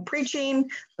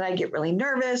preaching, that I get really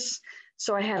nervous.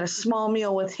 So I had a small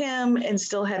meal with him and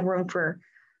still had room for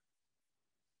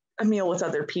a meal with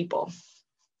other people.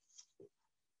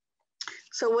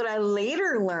 So what I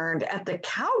later learned at the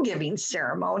cow giving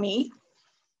ceremony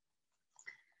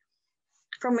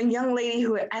from a young lady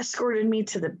who had escorted me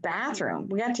to the bathroom,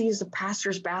 we got to use the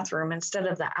pastor's bathroom instead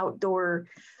of the outdoor,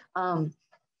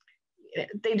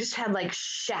 they just had like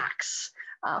shacks.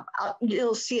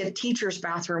 You'll see a teacher's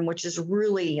bathroom, which is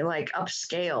really like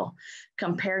upscale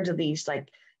compared to these. Like,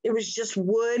 it was just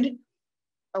wood,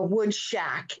 a wood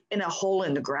shack in a hole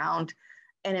in the ground.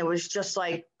 And it was just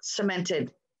like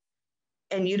cemented.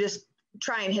 And you just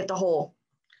try and hit the hole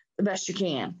the best you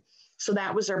can. So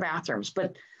that was their bathrooms.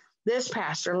 But this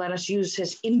pastor let us use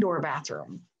his indoor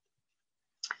bathroom.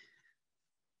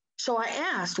 So I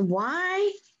asked,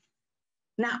 why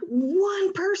not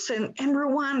one person in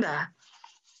Rwanda,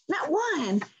 not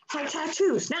one, had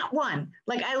tattoos, not one.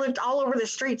 Like I looked all over the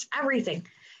streets, everything,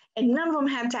 and none of them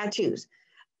had tattoos.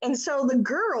 And so the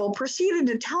girl proceeded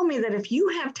to tell me that if you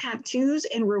have tattoos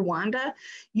in Rwanda,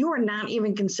 you are not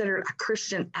even considered a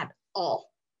Christian at all.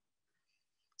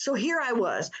 So here I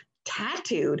was,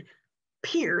 tattooed,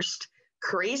 pierced,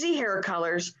 crazy hair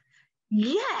colors,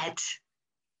 yet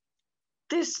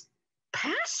this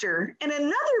pastor and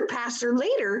another pastor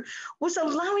later was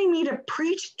allowing me to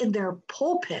preach in their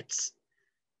pulpits.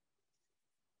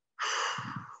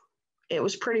 It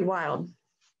was pretty wild.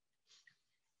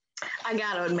 I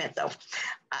got to admit, though,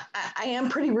 I am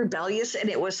pretty rebellious, and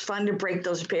it was fun to break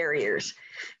those barriers.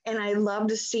 And I love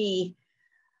to see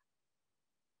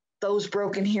those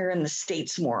broken here in the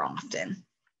States more often,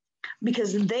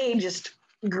 because they just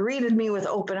greeted me with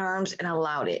open arms and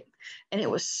allowed it. And it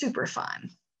was super fun.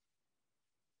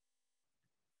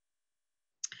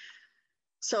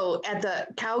 So at the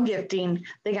cow gifting,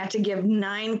 they got to give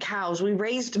 9 cows. We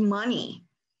raised money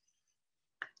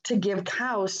to give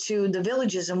cows to the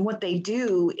villages. And what they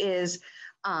do is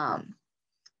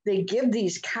they give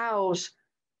these cows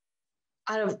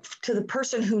to the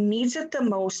person who needs it the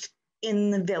most in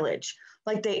the village.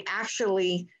 Like they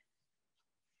actually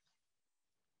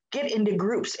get into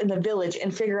groups in the village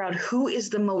and figure out who is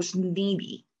the most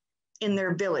needy in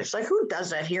their village. Like who does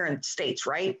that here in the States,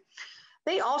 right?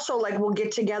 They also will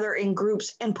get together in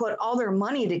groups and put all their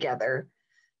money together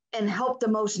and help the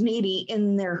most needy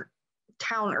in their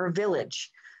town or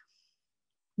village.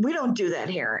 We don't do that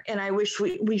here. And I wish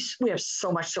we have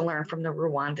so much to learn from the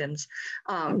Rwandans.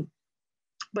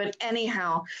 But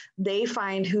anyhow, they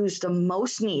find who's the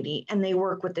most needy and they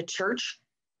work with the church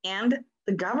and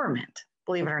the government,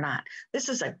 believe it or not. This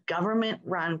is a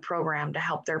government-run program to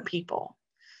help their people.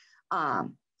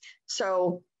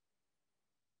 So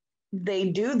they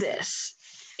do this,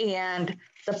 and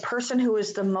the person who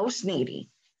is the most needy,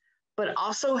 but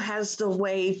also has the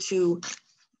way to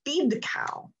feed the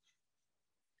cow,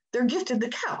 they're gifted the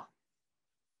cow,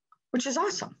 which is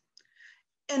awesome.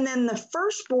 And then the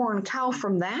firstborn cow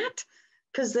from that,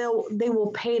 because they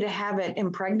will pay to have it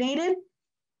impregnated,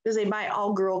 because they buy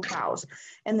all girl cows,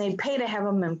 and they pay to have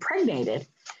them impregnated.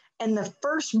 And the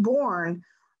firstborn,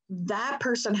 that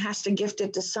person has to gift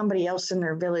it to somebody else in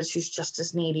their village who's just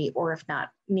as needy, or if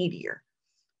not needier,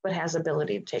 but has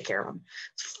ability to take care of them.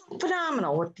 It's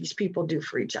phenomenal what these people do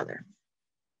for each other.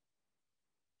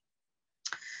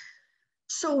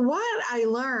 So what I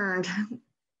learned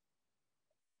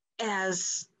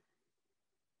as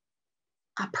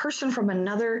a person from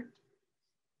another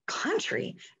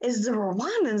country is the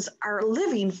Rwandans are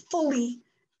living fully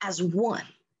as one,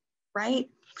 right?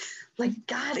 Like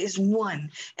God is one,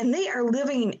 and they are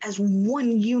living as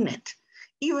one unit,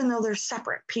 even though they're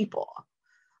separate people.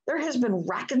 There has been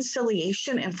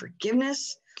reconciliation and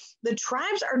forgiveness. The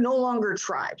tribes are no longer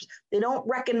tribes. They don't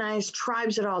recognize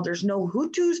tribes at all. There's no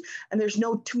Hutus and there's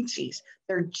no Tutsis.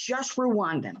 They're just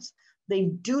Rwandans. They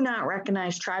do not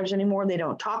recognize tribes anymore. They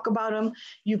don't talk about them.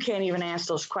 You can't even ask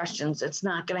those questions. It's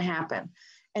not going to happen.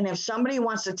 And if somebody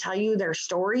wants to tell you their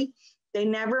story, they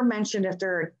never mention if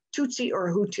they're a Tutsi or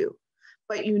a Hutu,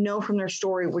 but you know from their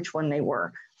story which one they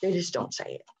were. They just don't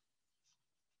say it.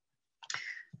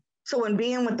 So when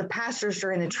being with the pastors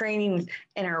during the training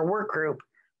in our work group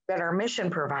that our mission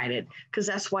provided, because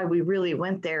that's why we really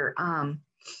went there,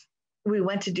 we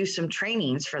went to do some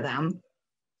trainings for them.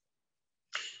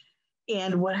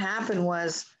 And what happened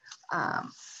was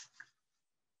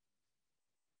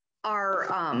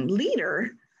our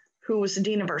leader, who was the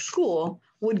dean of our school,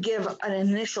 would give an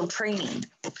initial training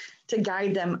to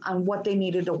guide them on what they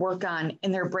needed to work on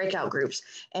in their breakout groups.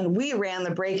 And we ran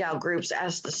the breakout groups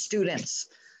as the students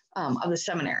of the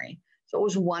seminary. So it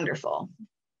was wonderful.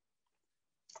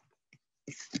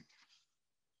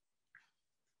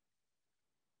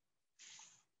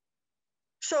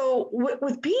 So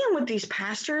with being with these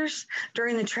pastors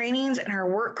during the trainings and our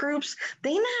work groups,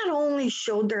 they not only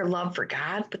showed their love for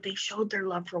God, but they showed their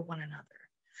love for one another.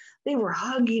 They were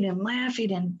hugging and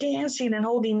laughing and dancing and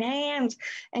holding hands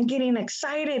and getting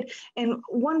excited. And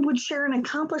one would share an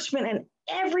accomplishment and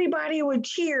everybody would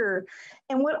cheer.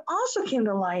 And what also came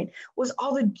to light was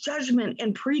all the judgment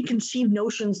and preconceived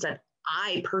notions that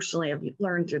I personally have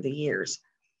learned through the years.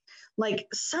 Like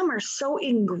some are so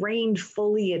ingrained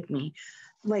fully in me.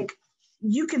 Like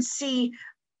you could see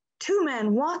 2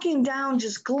 men walking down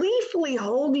just gleefully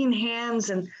holding hands.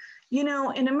 And, you know,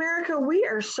 in America, we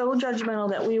are so judgmental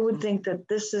that we would think that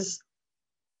this is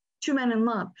 2 men in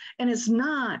love. And it's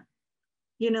not,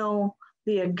 you know,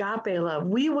 the agape love.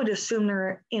 We would assume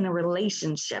they're in a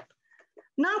relationship.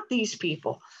 Not these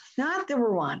people, not the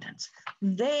Rwandans.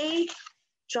 They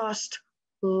just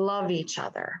love each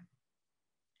other.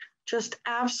 Just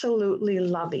absolutely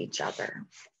love each other.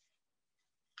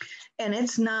 And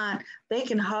it's not, they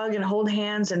can hug and hold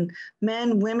hands and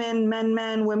men, women, men,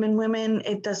 men, women, women.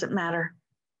 It doesn't matter.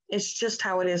 It's just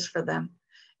how it is for them.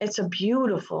 It's a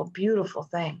beautiful, beautiful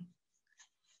thing.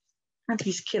 Aren't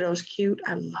these kiddos cute?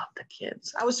 I love the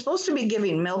kids. I was supposed to be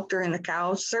giving milk during the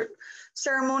cow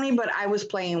ceremony, but I was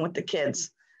playing with the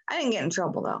kids. I didn't get in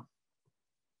trouble though.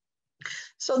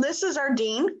 So this is our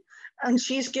dean, and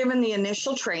she's given the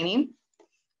initial training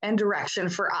and direction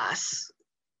for us.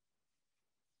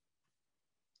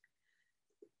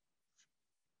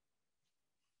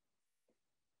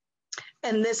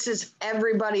 And this is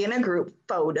everybody in a group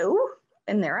photo,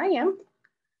 and there I am.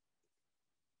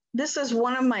 This is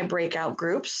one of my breakout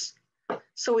groups.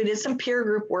 So we did some peer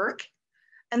group work,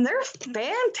 and they're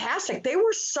fantastic. They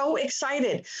were so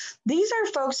excited. These are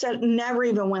folks that never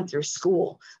even went through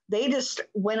school. They just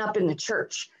went up in the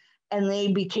church and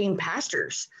they became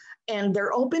pastors, and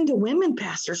they're open to women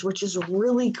pastors, which is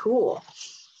really cool.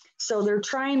 So they're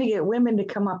trying to get women to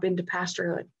come up into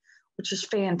pastorhood, which is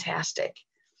fantastic.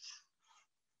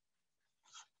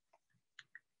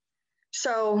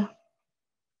 So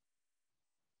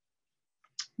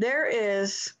there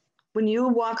is, when you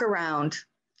walk around,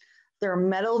 there are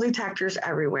metal detectors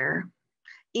everywhere.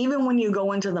 Even when you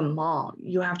go into the mall,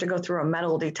 you have to go through a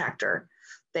metal detector.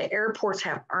 The airports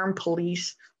have armed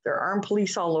police. There are armed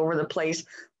police all over the place.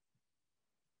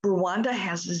 Rwanda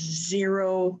has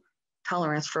zero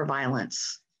tolerance for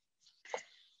violence.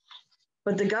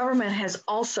 But the government has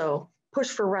also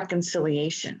pushed for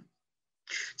reconciliation.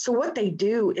 So what they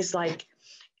do is, like,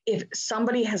 if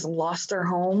somebody has lost their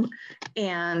home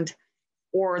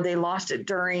or they lost it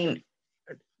during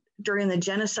the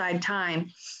genocide time,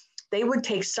 they would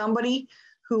take somebody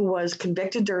who was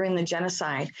convicted during the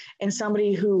genocide and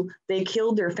somebody who they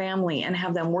killed their family and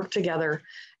have them work together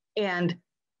and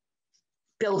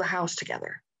build a house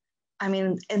together. I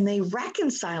mean, and they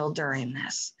reconcile during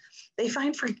this. They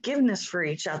find forgiveness for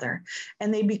each other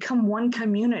and they become one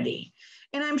community.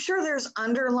 And I'm sure there's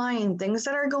underlying things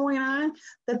that are going on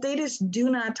that they just do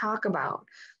not talk about.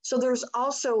 So there's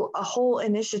also a whole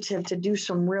initiative to do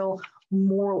some real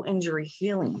moral injury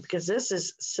healing, because this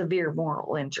is severe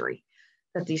moral injury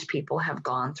that these people have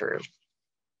gone through.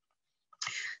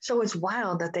 So it's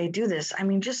wild that they do this. I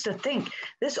mean, just to think,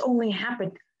 this only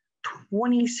happened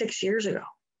 26 years ago.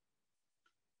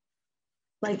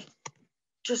 Like,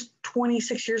 just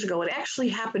 26 years ago. It actually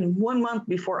happened 1 month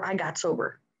before I got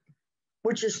sober,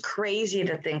 which is crazy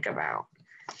to think about.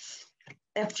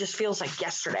 It just feels like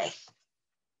yesterday.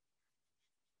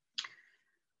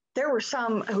 There were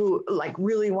some who like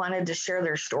really wanted to share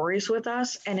their stories with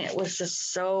us, and it was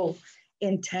just so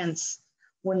intense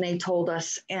when they told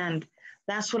us. And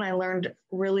that's when I learned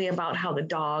really about how the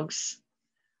dogs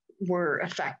were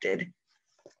affected.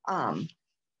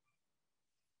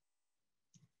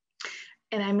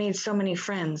 And I made so many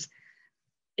friends.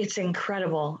 It's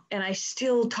incredible. And I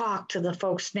still talk to the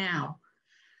folks now.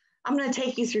 I'm going to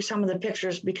take you through some of the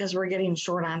pictures because we're getting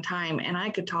short on time, and I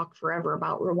could talk forever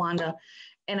about Rwanda,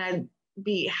 and I'd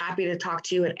be happy to talk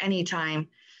to you at any time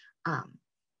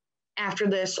after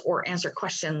this or answer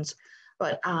questions.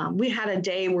 But we had a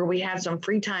day where we had some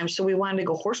free time, so we wanted to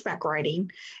go horseback riding,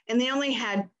 and they only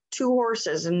had 2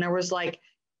 horses, and there was like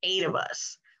 8 of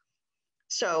us.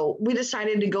 So we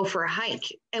decided to go for a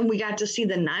hike, and we got to see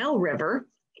the Nile River,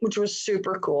 which was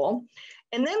super cool.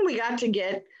 And then we got to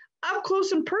get up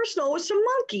close and personal with some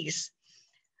monkeys.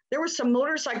 There were some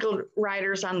motorcycle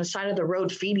riders on the side of the road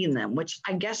feeding them, which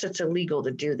I guess it's illegal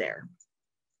to do there.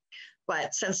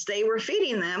 But since they were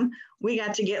feeding them, we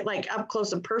got to get like up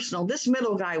close and personal. This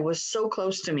middle guy was so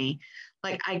close to me,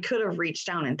 like I could have reached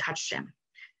down and touched him.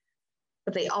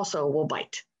 But they also will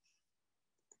bite.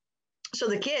 So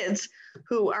the kids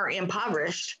who are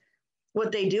impoverished,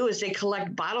 what they do is they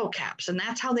collect bottle caps, and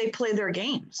that's how they play their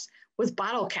games, with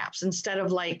bottle caps instead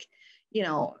of like, you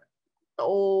know, the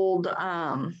old,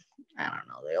 I don't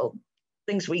know, the old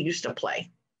things we used to play.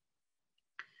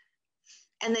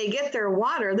 And they get their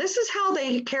water. This is how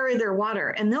they carry their water,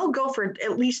 and they'll go for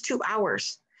at least 2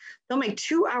 hours. They'll make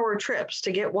 2-hour trips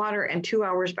to get water and 2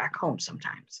 hours back home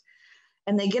sometimes.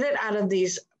 And they get it out of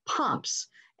these pumps.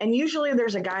 And usually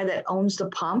there's a guy that owns the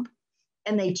pump,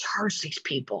 and they charge these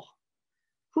people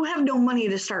who have no money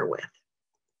to start with.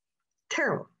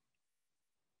 Terrible.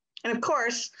 And of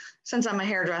course, since I'm a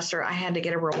hairdresser, I had to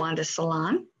get a Rwanda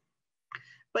salon.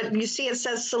 But you see it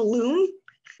says saloon.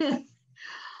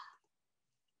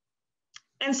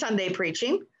 and Sunday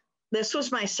preaching. This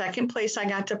was my second place I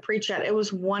got to preach at. It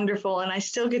was wonderful. And I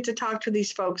still get to talk to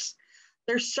these folks.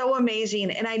 They're so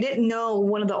amazing. And I didn't know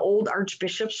one of the old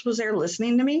archbishops was there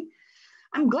listening to me.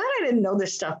 I'm glad I didn't know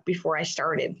this stuff before I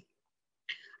started.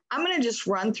 I'm going to just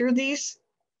run through these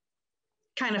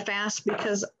kind of fast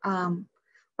because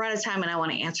we're out of time and I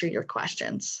want to answer your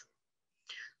questions.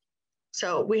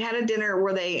 So we had a dinner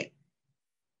where they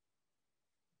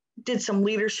did some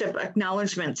leadership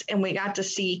acknowledgments, and we got to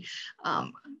see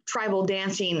tribal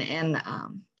dancing and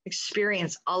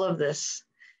experience all of this.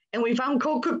 And we found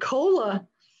Coca-Cola.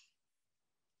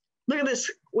 Look at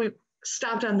this. We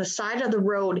stopped on the side of the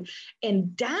road,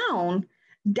 and down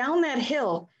that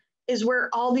hill is where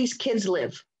all these kids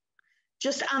live,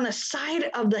 just on the side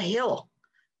of the hill.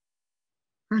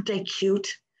 Aren't they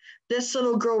cute? This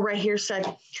little girl right here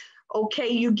said, "Okay,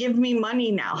 you give me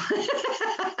money now."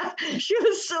 She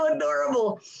was so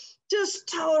adorable, just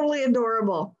totally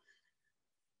adorable.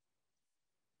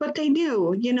 But they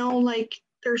knew, you know, like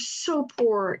they're so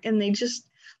poor, and they just,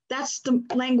 that's the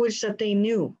language that they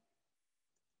knew.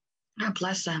 God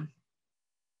bless them.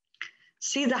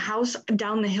 See the house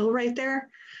down the hill right there?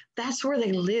 That's where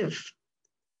they live.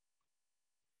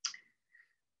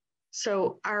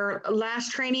 So our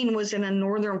last training was in a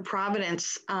northern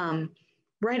province,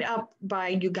 right up by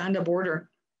Uganda border.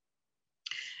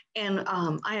 And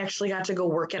I actually got to go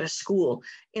work at a school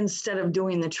instead of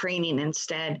doing the training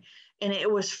instead. And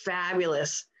it was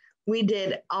fabulous. We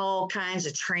did all kinds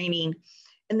of training,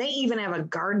 and they even have a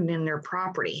garden in their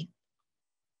property.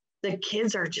 The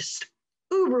kids are just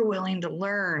uber willing to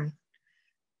learn.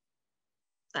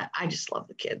 I just love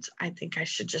the kids. I think I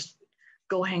should just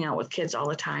go hang out with kids all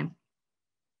the time.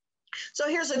 So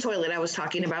here's the toilet I was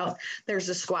talking about. There's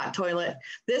the squat toilet.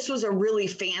 This was a really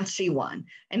fancy one,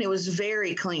 and it was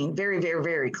very clean, very, very,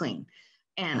 very clean.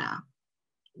 And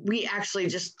we actually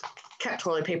just kept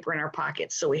toilet paper in our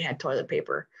pockets, so we had toilet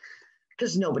paper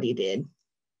because nobody did.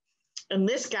 And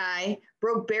this guy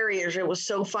broke barriers. It was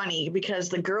so funny because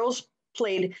the girls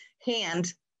played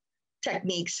hand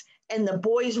techniques and the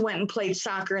boys went and played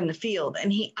soccer in the field.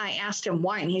 And I asked him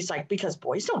why, and he's like, because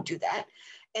boys don't do that.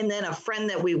 And then a friend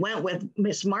that we went with,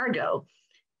 Miss Margot,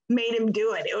 made him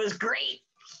do it. It was great.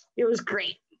 It was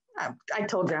great. I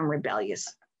told you I'm rebellious.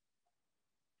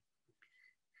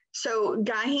 So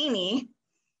Gahini,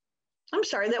 I'm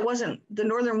sorry, that wasn't, the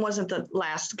northern wasn't the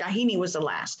last. Gahini was the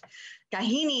last.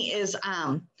 Gahini is,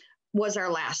 was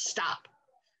our last stop.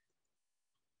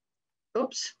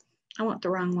 Oops, I went the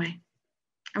wrong way.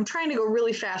 I'm trying to go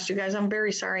really fast, you guys. I'm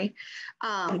very sorry.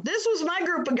 This was my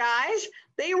group of guys.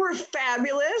 They were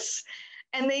fabulous.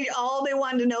 And all they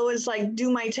wanted to know is like,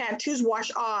 do my tattoos wash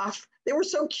off? They were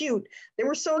so cute. They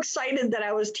were so excited that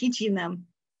I was teaching them.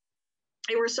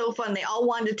 They were so fun. They all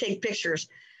wanted to take pictures.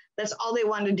 That's all they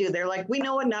wanted to do. They're like, we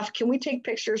know enough. Can we take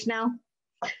pictures now?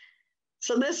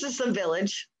 So this is the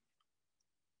village.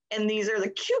 And these are the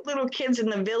cute little kids in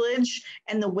the village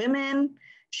and the women.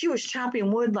 She was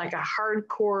chopping wood like a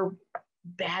hardcore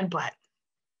bad butt.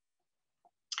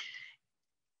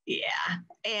 Yeah.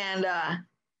 And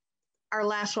our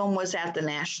last one was at the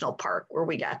national park where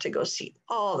we got to go see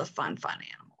all the fun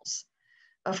animals,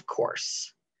 of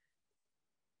course.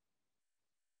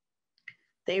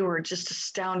 They were just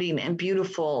astounding and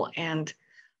beautiful and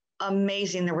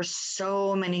amazing. There were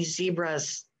so many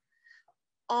zebras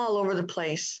all over the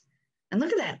place. And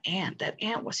look at that ant. That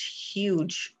ant was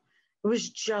huge. It was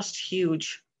just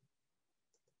huge.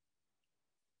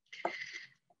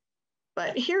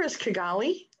 But here is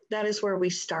Kigali. That is where we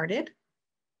started.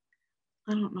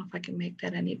 I don't know if I can make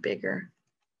that any bigger.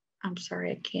 I'm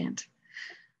sorry, I can't.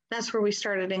 That's where we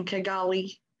started in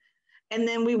Kigali. And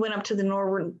then we went up to the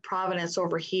northern province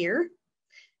over here.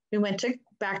 We went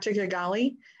back to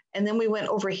Kigali, and then we went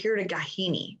over here to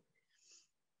Gahini.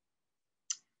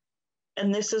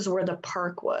 And this is where the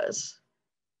park was,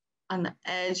 on the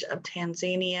edge of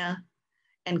Tanzania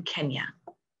and Kenya.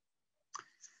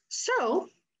 So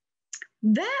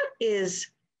that is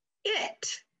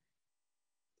it.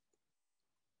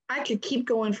 I could keep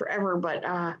going forever, but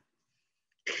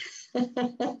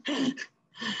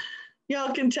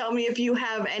y'all can tell me if you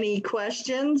have any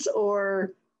questions,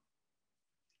 or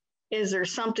is there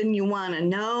something you want to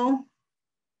know?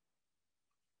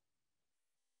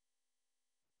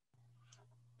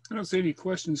 I don't see any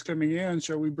questions coming in.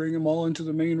 Shall we bring them all into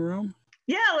the main room?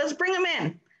 Yeah, let's bring them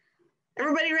in.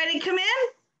 Everybody ready to come in?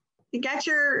 You got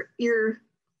your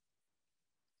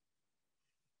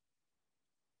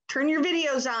turn your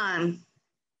videos on.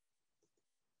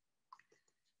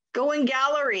 Go in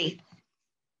gallery.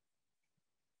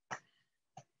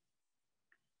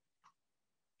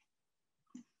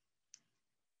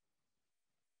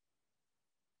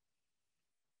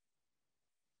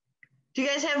 Do you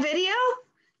guys have video?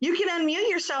 You can unmute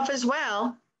yourself as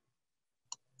well.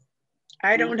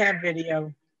 I don't have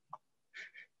video.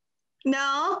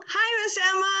 No? Hi, Miss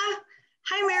Emma.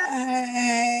 Hi, Mary.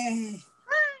 Hi.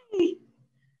 Hi.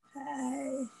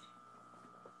 Hi.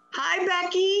 Hi,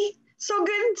 Becky. So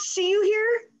good to see you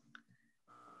here.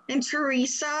 And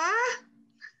Teresa,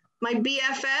 my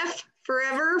BFF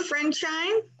forever,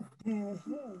 friendshine.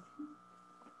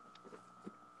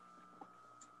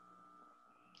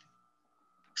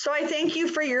 So I thank you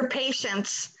for your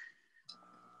patience.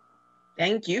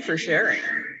 Thank you for sharing.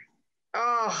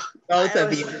 Oh, Both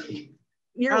of you.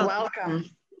 You're Oh.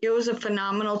 welcome. It was a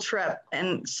phenomenal trip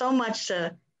and so much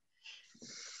to,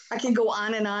 I could go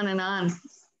on and on and on.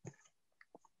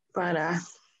 But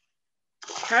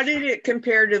How did it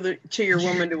compare to your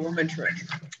woman-to-woman trip?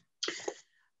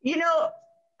 you know,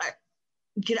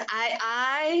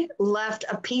 I left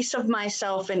a piece of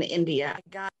myself in India. I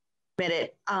got to admit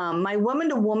it. My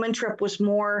woman-to-woman trip was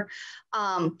more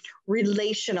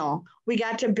relational. We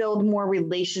got to build more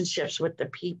relationships with the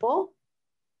people.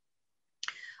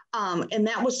 And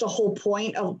that was the whole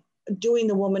point of doing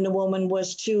the woman-to-woman,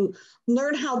 was to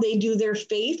learn how they do their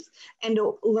faith and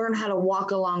to learn how to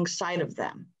walk alongside of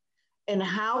them. And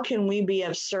how can we be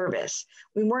of service?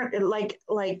 We weren't,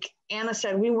 like Anna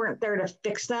said, we weren't there to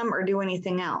fix them or do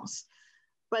anything else.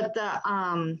 But the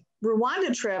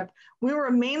Rwanda trip, we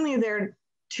were mainly there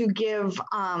to give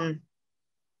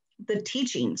the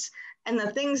teachings, and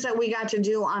the things that we got to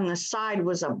do on the side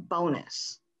was a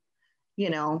bonus, you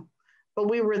know. But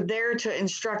we were there to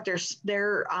instruct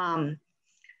their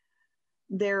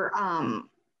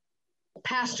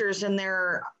pastors and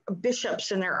their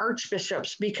bishops and their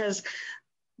archbishops, because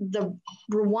the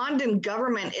Rwandan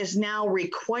government is now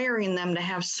requiring them to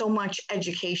have so much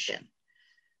education.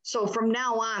 So from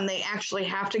now on, they actually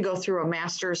have to go through a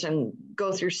master's and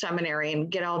go through seminary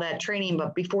and get all that training,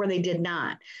 but before they did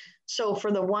not. So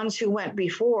for the ones who went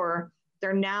before,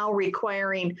 they're now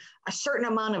requiring a certain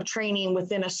amount of training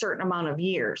within a certain amount of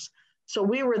years. So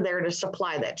we were there to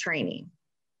supply that training.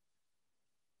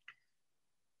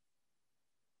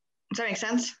 Does that make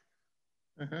sense?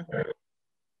 Mm-hmm.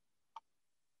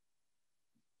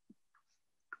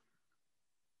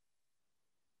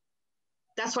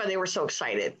 That's why they were so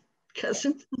excited, because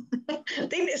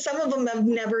some of them have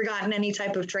never gotten any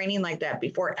type of training like that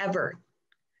before, ever.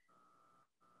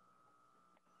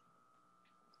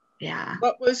 Yeah.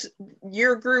 What was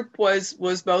your group? Was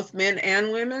both men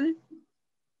and women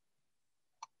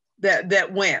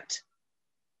that went?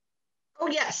 Oh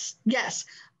yes, yes.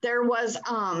 There was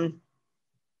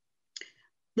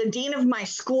the dean of my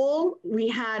school. We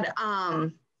had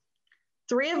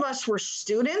 3 of us were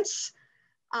students,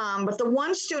 but the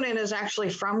one student is actually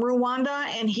from Rwanda,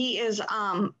 and he is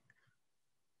an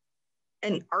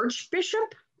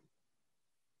archbishop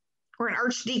or an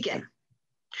archdeacon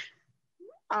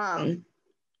in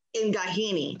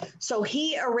Gahini. So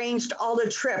he arranged all the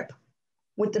trip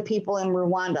with the people in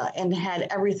Rwanda and had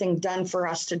everything done for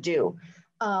us to do.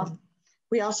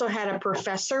 We also had a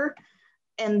professor,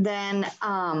 and then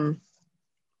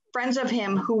friends of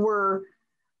him who worked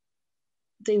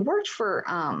for,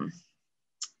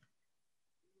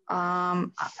 I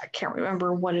can't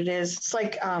remember what it is. It's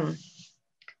like, they're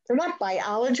not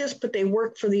biologists, but they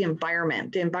work for the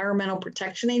environment, the Environmental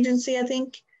Protection Agency, I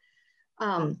think.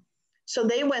 So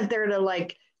they went there to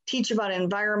like teach about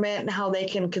environment and how they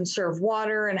can conserve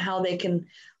water and how they can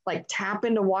like tap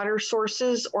into water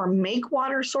sources or make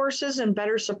water sources and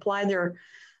better supply their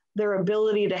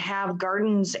ability to have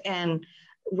gardens and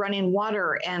running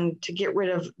water and to get rid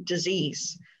of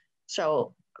disease.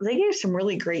 So they gave some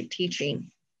really great teaching,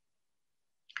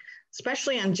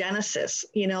 especially on Genesis,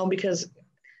 you know, because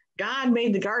God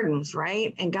made the gardens,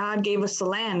 right? And God gave us the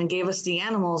land and gave us the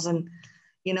animals, and,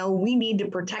 you know, we need to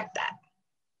protect that.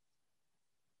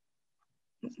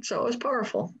 So it was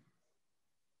powerful.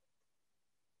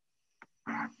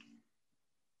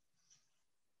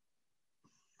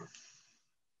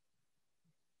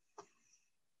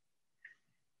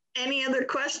 Any other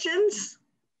questions?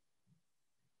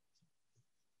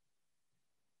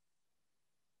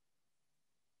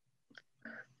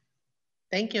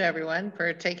 Thank you, everyone,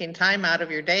 for taking time out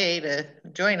of your day to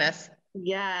join us.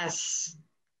 Yes.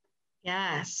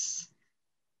 Yes.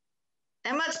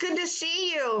 Emma, it's good to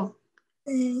see you.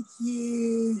 Thank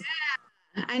you. Yeah.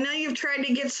 I know you've tried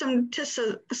to get some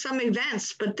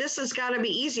events, but this has got to be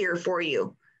easier for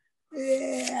you.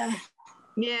 Yeah.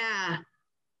 Yeah.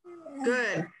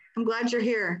 Good. I'm glad you're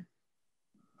here.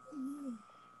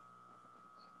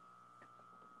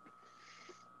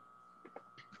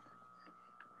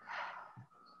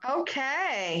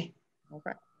 Okay.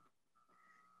 Okay.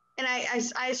 And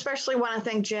I especially want to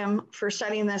thank Jim for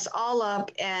setting this all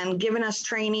up and giving us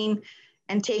training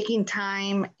and taking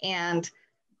time, and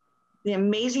the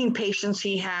amazing patience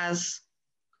he has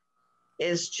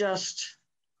is just,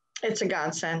 it's a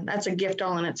godsend. That's a gift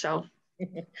all in itself.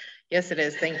 Yes, it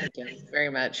is. Thank you, Jim,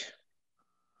 very much.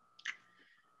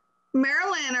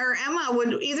 Marilyn or Emma,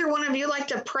 would either one of you like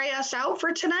to pray us out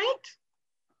for tonight?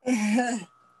 Yeah,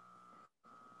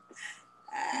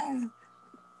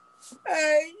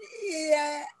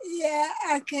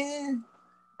 I can.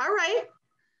 All right.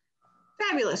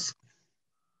 Fabulous.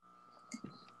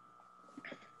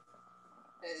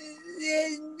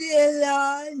 Dear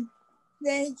Lord,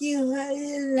 thank you for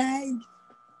the light.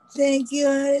 Thank you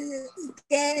for the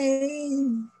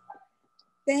game.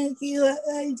 Thank you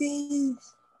for these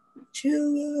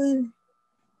children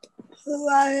who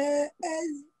are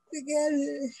us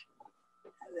together.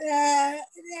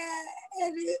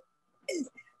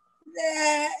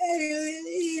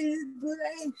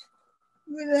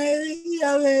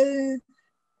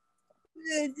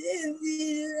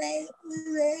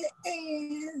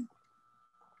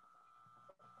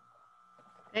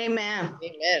 Amen.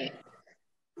 Amen.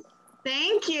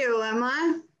 Thank you,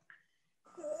 Emma.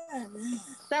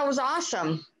 That was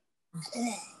awesome.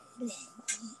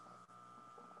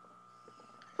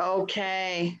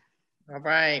 Okay. All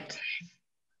right.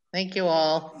 Thank you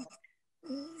all.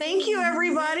 Thank you,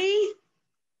 everybody.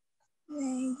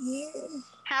 Thank you.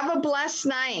 Have a blessed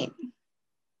night.